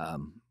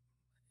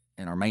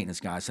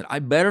maintenance guy, said, I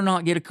better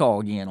not get a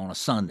call again on a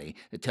Sunday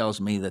that tells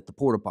me that the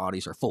porta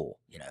potties are full.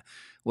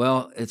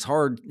 Well, it's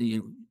hard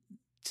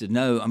to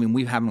know. I mean,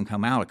 we have them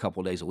come out a couple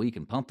of days a week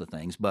and pump the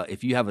things, but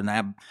if you have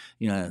a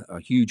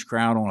huge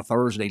crowd on a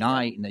Thursday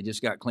night and they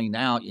just got cleaned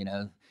out, Need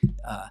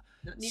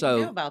to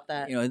so know about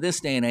that. in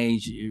this day and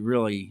age,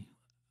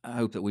 I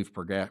hope that we've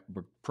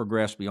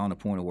progressed beyond the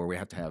point of where we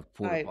have to have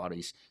porta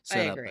potties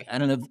set up agree.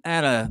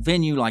 at a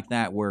venue like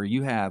that where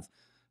you have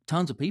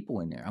tons of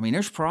people in there. I mean,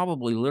 there's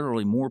probably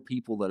literally more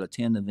people that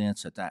attend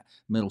events at that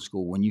middle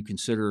school when you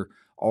consider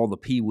all the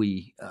Pee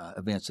Wee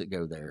events that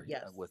go there.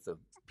 Yes. With the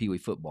Pee Wee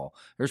football.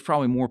 There's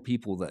probably more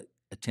people that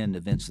attend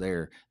events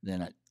there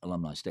than at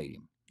Alumni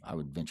Stadium, I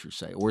would venture to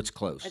say, or it's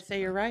close. I'd say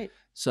you're right.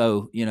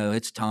 So,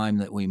 it's time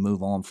that we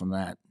move on from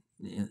that.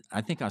 I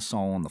think I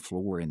saw on the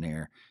floor in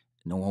there,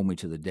 don't hold me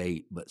to the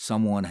date, but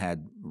someone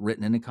had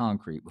written in the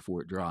concrete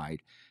before it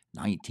dried,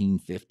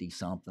 1950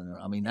 something.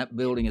 I mean, that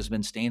building has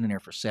been standing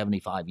there for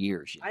 75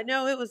 years. I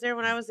know it was there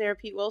when I was there.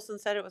 Pete Wilson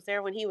said it was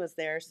there when he was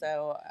there.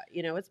 So,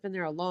 it's been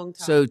there a long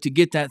time. So to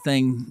get that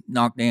thing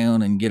knocked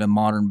down and get a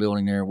modern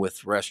building there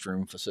with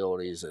restroom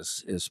facilities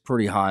is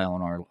pretty high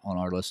on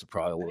our list of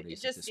priorities.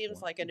 It just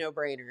seems like a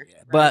no-brainer. Yeah.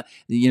 Right?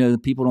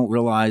 But people don't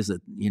realize that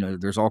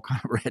there's all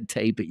kind of red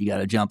tape that you got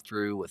to jump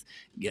through with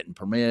getting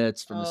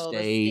permits from the state.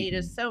 The state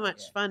is so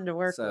much fun to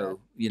work with. So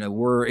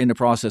we're in the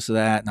process of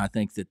that, and I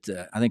think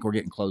we're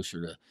getting closer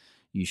to.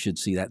 You should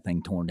see that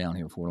thing torn down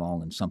here before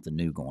long and something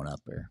new going up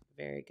there.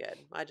 Very good.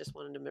 I just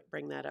wanted to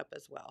bring that up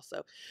as well.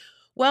 So,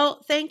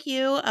 well, thank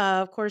you.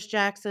 Of course,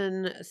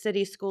 Jackson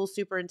City Schools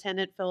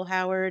Superintendent Phil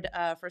Howard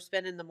for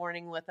spending the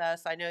morning with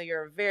us. I know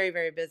you're a very,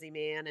 very busy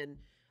man, and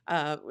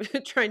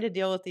trying to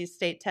deal with these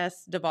state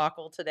tests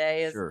debacle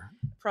today is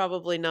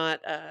probably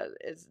not,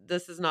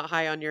 this is not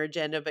high on your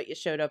agenda, but you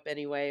showed up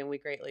anyway, and we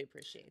greatly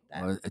appreciate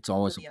that. Well, it's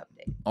always the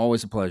update.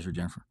 Always a pleasure,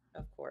 Jennifer.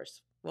 Of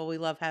course. Well, we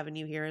love having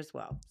you here as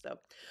well. So,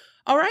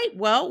 all right.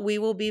 Well, we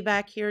will be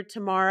back here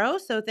tomorrow.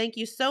 So thank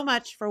you so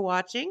much for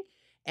watching,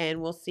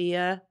 and we'll see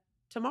you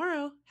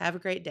tomorrow. Have a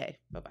great day.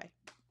 Bye-bye.